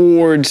geared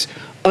towards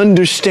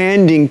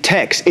understanding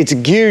text. It's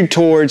geared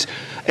towards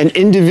an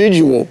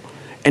individual,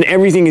 and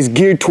everything is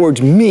geared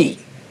towards me.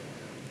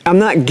 I'm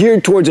not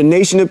geared towards a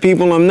nation of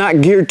people. I'm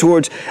not geared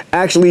towards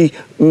actually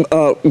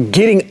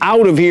getting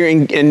out of here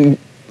and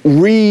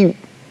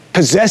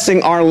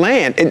repossessing our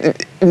land.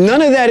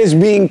 None of that is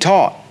being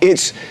taught.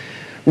 It's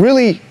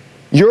really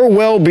your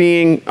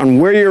well-being on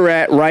where you're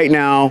at right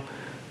now.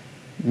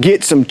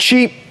 Get some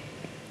cheap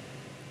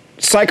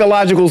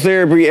psychological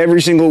therapy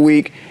every single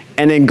week,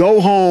 and then go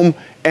home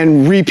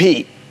and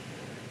repeat.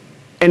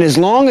 And as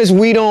long as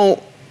we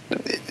don't,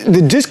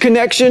 the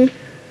disconnection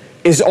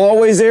is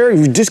always there.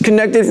 You're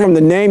disconnected from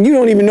the name. You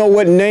don't even know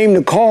what name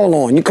to call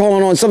on. You're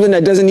calling on something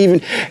that doesn't even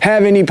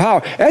have any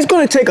power. That's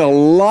going to take a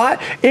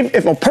lot.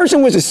 If a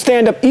person was to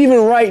stand up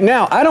even right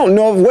now, I don't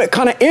know what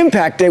kind of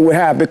impact they would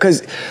have,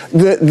 because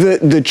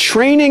the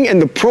training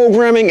and the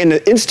programming and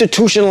the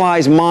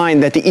institutionalized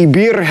mind that the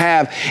Ibir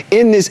have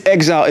in this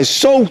exile is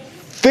so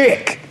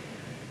thick.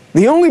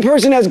 The only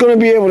person that's going to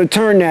be able to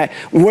turn that,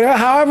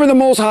 however the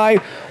Most High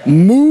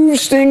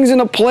moves things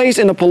in a place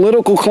in a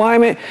political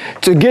climate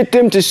to get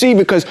them to see,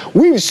 because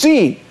we've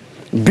seen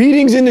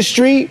beatings in the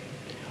street,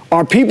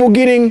 our people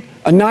getting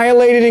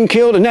annihilated and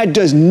killed, and that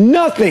does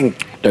nothing.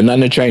 There's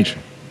nothing to change.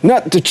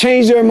 Not to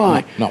change their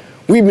mind. No.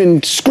 We've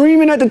been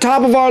screaming at the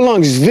top of our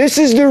lungs. This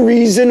is the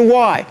reason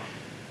why.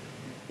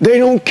 They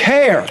don't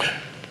care.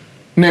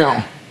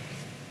 Now,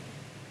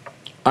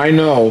 I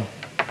know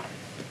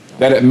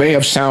that it may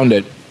have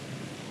sounded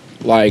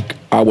like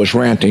I was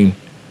ranting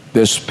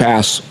this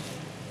past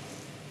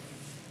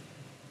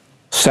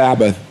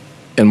Sabbath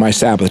in my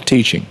Sabbath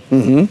teaching.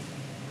 Mm-hmm.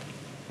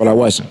 But I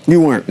wasn't.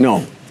 You weren't,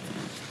 no.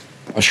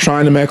 I was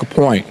trying to make a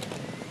point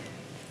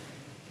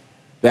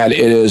that it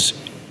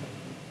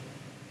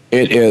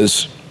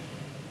is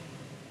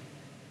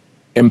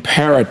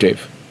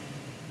imperative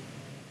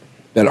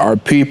that our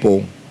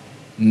people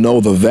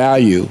know the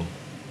value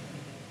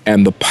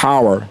and the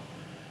power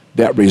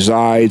that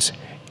resides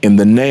in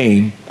the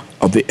name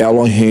of the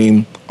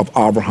Elohim of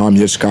Abraham,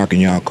 Yitzchak,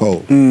 and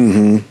Yaakov.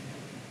 Mm-hmm.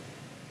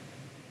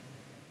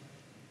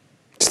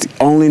 It's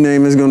the only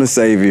name that's going to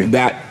save you.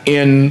 That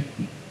in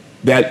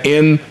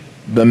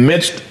the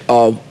midst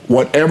of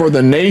whatever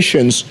the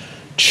nations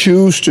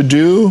choose to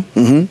do,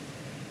 mm-hmm.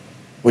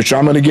 which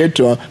I'm going to get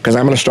to, because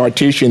I'm going to start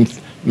teaching.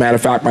 Matter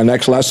of fact, my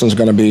next lesson is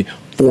going to be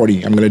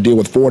 40. I'm going to deal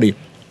with 40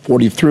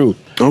 through.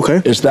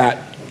 Okay. Is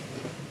that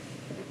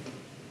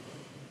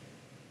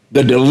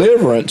the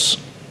deliverance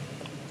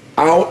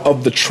out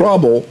of the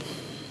trouble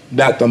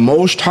that the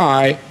Most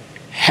High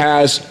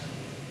has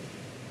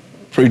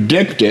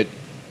predicted,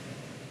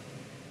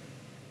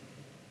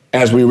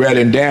 as we read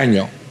in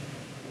Daniel,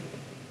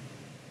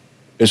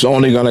 is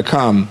only going to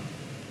come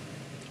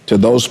to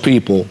those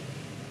people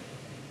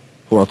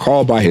who are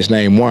called by his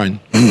name, one,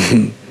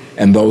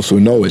 and those who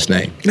know his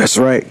name. That's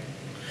right.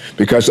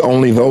 Because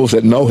only those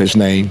that know his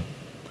name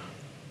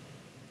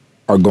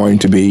are going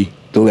to be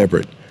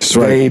delivered. That's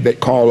right. They that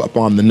call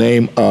upon the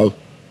name of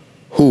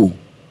who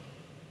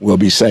will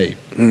be saved?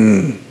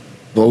 The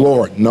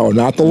Lord. No,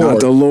 not the Lord. Not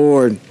the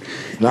Lord.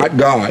 Not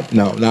God.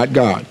 No, not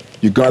God.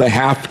 You're going to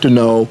have to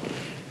know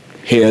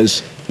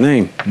his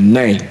name.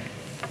 And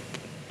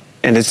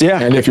it's, yeah.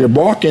 And if you're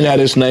balking at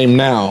his name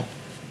now,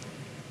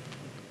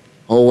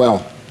 oh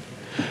well.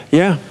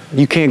 Yeah,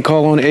 you can't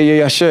call on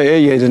Ehyeh Yashar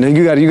Ehyeh, then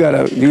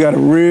you got a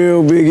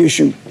real big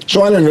issue.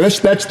 So anyway,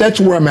 that's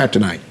where I'm at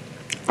tonight.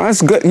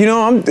 That's good. You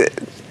know, I'm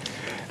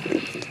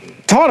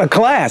taught a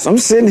class. I'm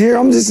sitting here.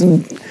 I'm just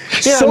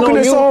soaking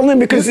this all in,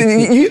 because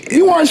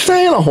you aren't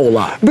saying a whole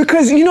lot.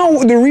 Because you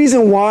know the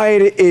reason why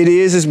it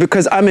is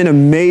because I'm in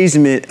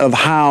amazement of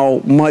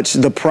how much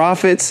the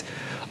prophets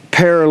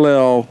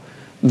parallel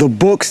the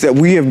books that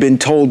we have been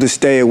told to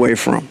stay away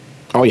from.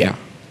 Oh yeah.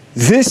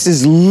 This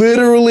is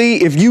literally,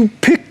 if you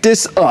pick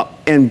this up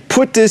and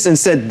put this and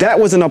said that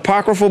was an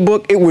apocryphal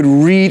book, it would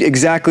read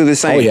exactly the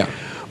same. Oh yeah.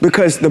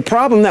 Because the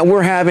problem that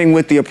we're having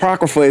with the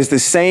Apocrypha is the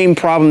same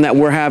problem that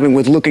we're having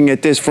with looking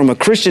at this from a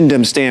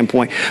Christendom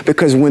standpoint.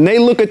 Because when they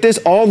look at this,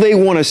 all they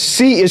want to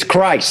see is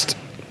Christ.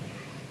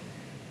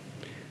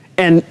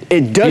 And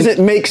it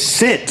doesn't make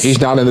sense. He's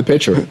not in the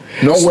picture.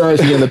 Nowhere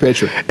is he in the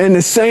picture. And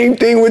the same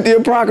thing with the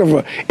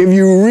Apocrypha. If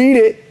you read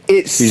it,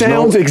 it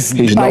sounds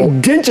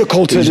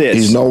identical to this.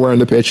 He's nowhere in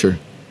the picture.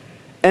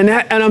 And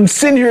I'm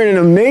sitting here in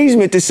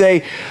amazement to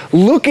say,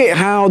 look at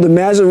how the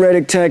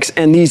Masoretic text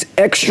and these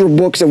extra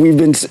books that we've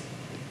been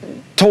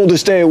told to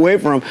stay away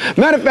from.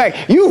 Matter of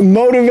fact, you've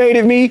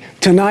motivated me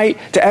tonight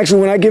to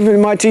actually, when I give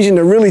in my teaching,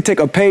 to really take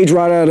a page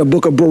right out of the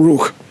book of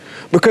Baruch.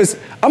 Because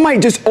I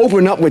might just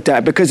open up with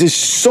that because it's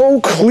so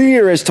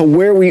clear as to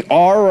where we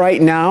are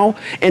right now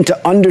and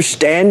to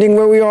understanding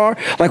where we are.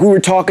 Like we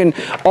were talking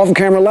off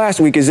camera last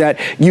week, is that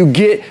you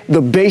get the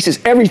basis.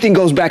 Everything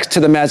goes back to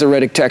the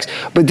Masoretic text.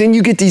 But then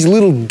you get these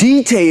little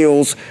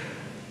details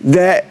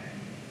that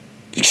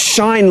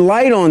shine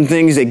light on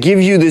things that give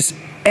you this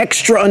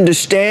extra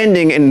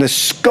understanding and the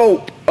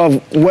scope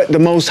of what the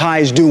Most High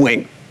is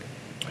doing.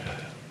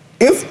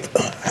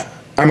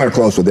 I'm going to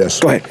close with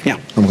this. Go ahead. Yeah. I'm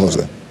going to close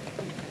with that.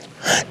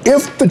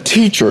 If the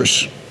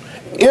teachers,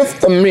 if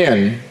the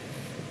men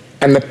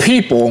and the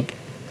people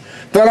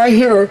that I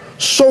hear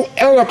so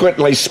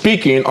eloquently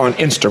speaking on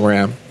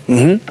Instagram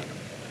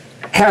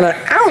had an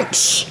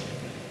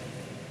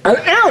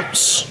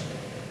ounce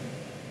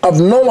of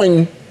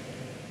knowing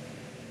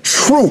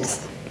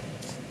truth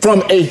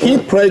from a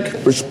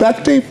Hebraic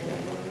perspective,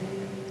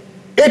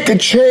 it could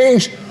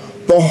change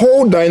the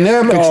whole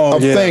dynamics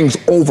of things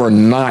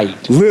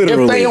overnight.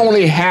 Literally. If they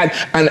only had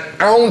an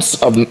ounce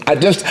of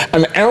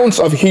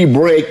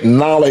Hebraic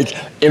knowledge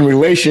in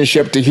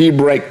relationship to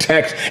Hebraic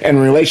text and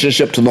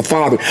relationship to the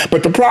Father.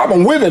 But the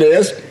problem with it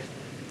is,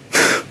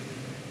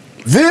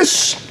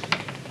 this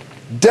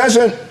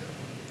doesn't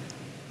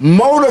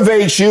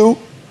motivate you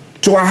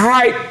to a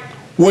height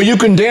where you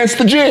can dance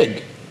the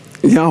jig.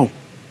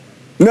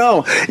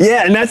 No,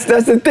 yeah, and that's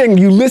the thing.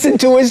 You listen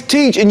to us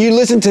teach, and you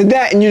listen to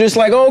that, and you're just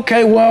like,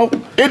 okay, well,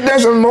 it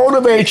doesn't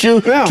motivate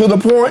you to the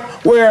point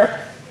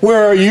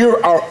where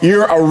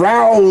you're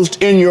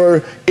aroused in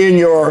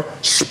your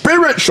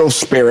spiritual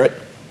spirit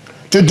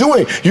to do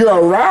it. You're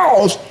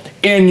aroused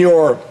in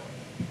your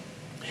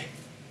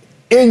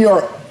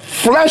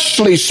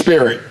fleshly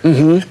spirit,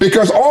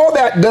 because all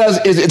that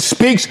does is it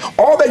speaks.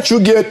 All that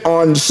you get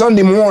on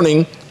Sunday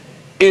morning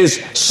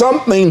is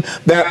something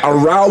that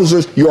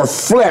arouses your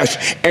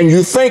flesh, and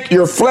you think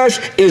your flesh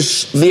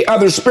is the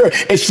other spirit.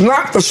 It's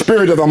not the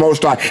spirit of the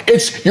Most High.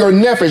 It's your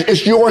nephesh.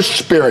 It's your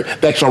spirit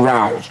that's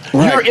aroused.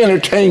 Right. You're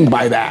entertained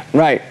by that.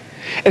 Right.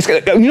 It's,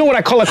 you know what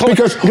I call it?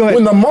 Because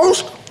when the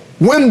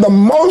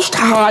Most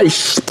High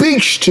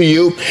speaks to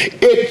you,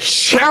 it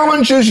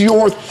challenges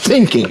your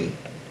thinking.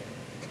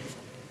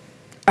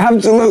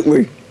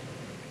 Absolutely.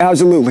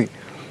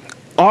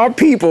 Our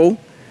people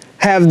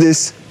have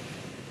this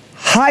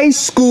high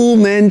school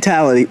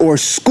mentality, or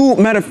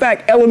matter of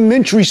fact,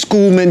 elementary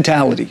school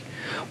mentality.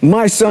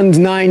 My son's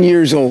 9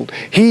 years old.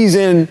 He's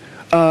in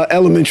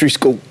elementary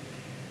school.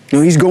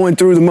 He's going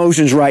through the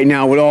motions right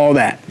now with all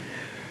that.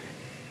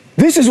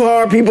 This is what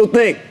our people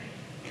think.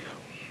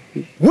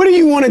 What do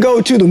you want to go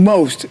to the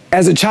most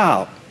as a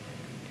child?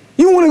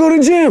 You want to go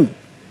to gym.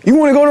 You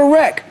want to go to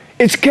rec.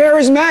 It's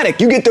charismatic.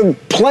 You get to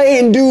play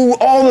and do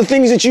all the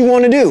things that you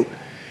want to do.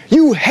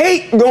 You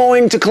hate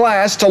going to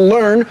class to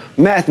learn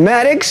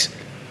mathematics,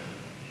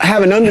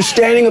 have an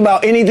understanding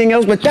about anything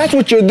else, but that's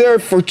what you're there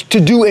to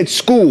do at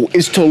school,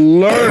 is to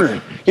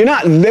learn. You're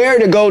not there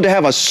to go to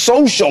have a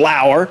social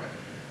hour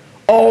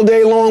all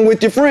day long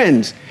with your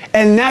friends.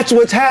 And that's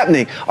what's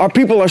happening. Our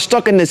people are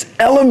stuck in this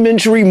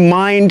elementary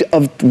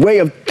way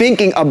of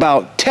thinking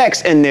about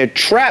text, and they're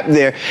trapped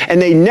there,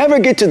 and they never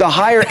get to the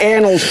higher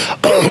annals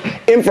of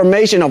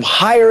information, of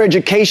higher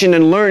education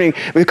and learning,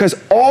 because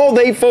all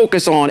they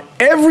focus on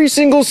every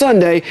single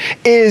Sunday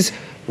is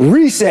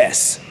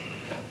recess.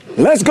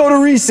 Let's go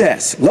to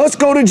recess. Let's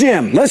go to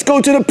gym. Let's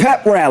go to the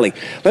pep rally.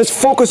 Let's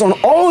focus on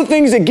all the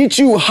things that get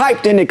you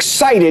hyped and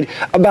excited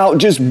about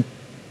just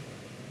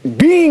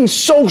being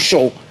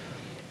social,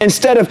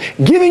 instead of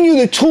giving you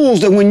the tools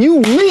that when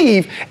you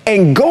leave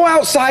and go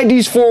outside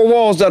these four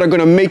walls that are going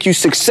to make you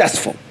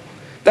successful.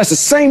 That's the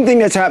same thing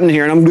that's happening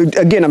here. And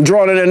I'm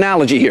drawing an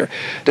analogy here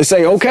to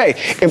say, okay,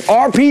 if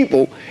our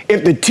people,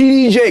 if the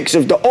T.D. Jakes,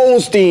 if the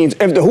Olsteins,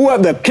 if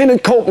the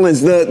Kenneth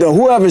Copelands, the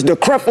whoever's, the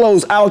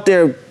Creflos out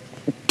there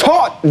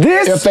taught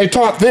this. If they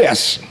taught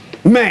this,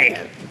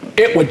 man,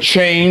 it would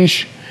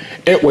change.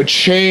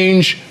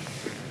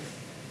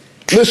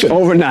 Listen,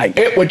 overnight.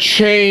 It would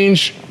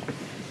change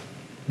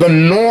the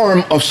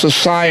norm of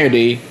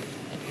society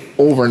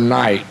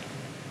overnight.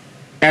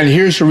 And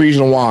here's the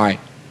reason why.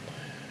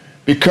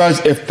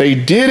 Because if they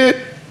did it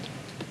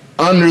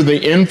under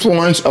the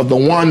influence of the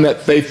one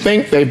that they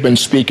think they've been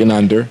speaking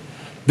under,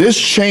 this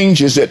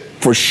changes it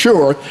for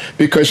sure,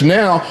 because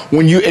now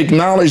when you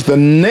acknowledge the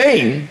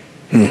name,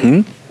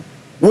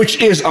 which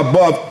is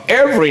above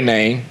every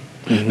name,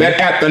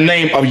 that at the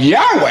name of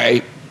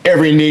Yahweh,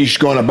 every knee's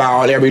going to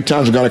bow and every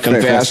tongue's going to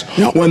confess.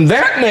 When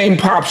that name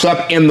pops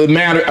up in the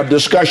matter of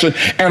discussion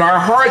and our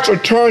hearts are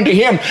turned to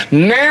him,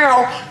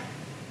 now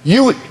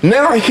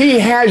he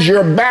has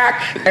your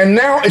back, and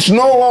now it's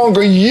no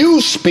longer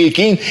you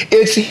speaking,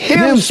 it's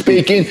him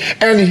speaking,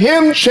 and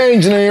him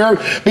changing the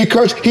earth,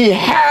 because he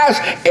has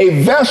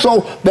a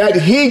vessel that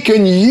he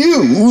can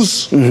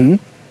use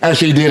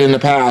as he did in the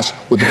past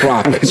with the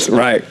prophets.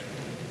 Right.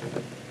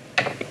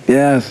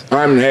 Yes.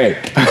 Hey.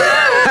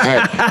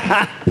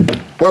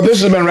 Well,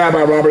 this has been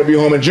Rabbi Robert B.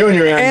 Holman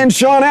Jr. And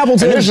Sean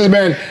Appleton. And this has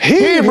been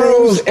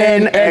Hebrews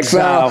in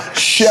Exile.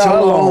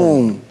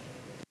 Shalom.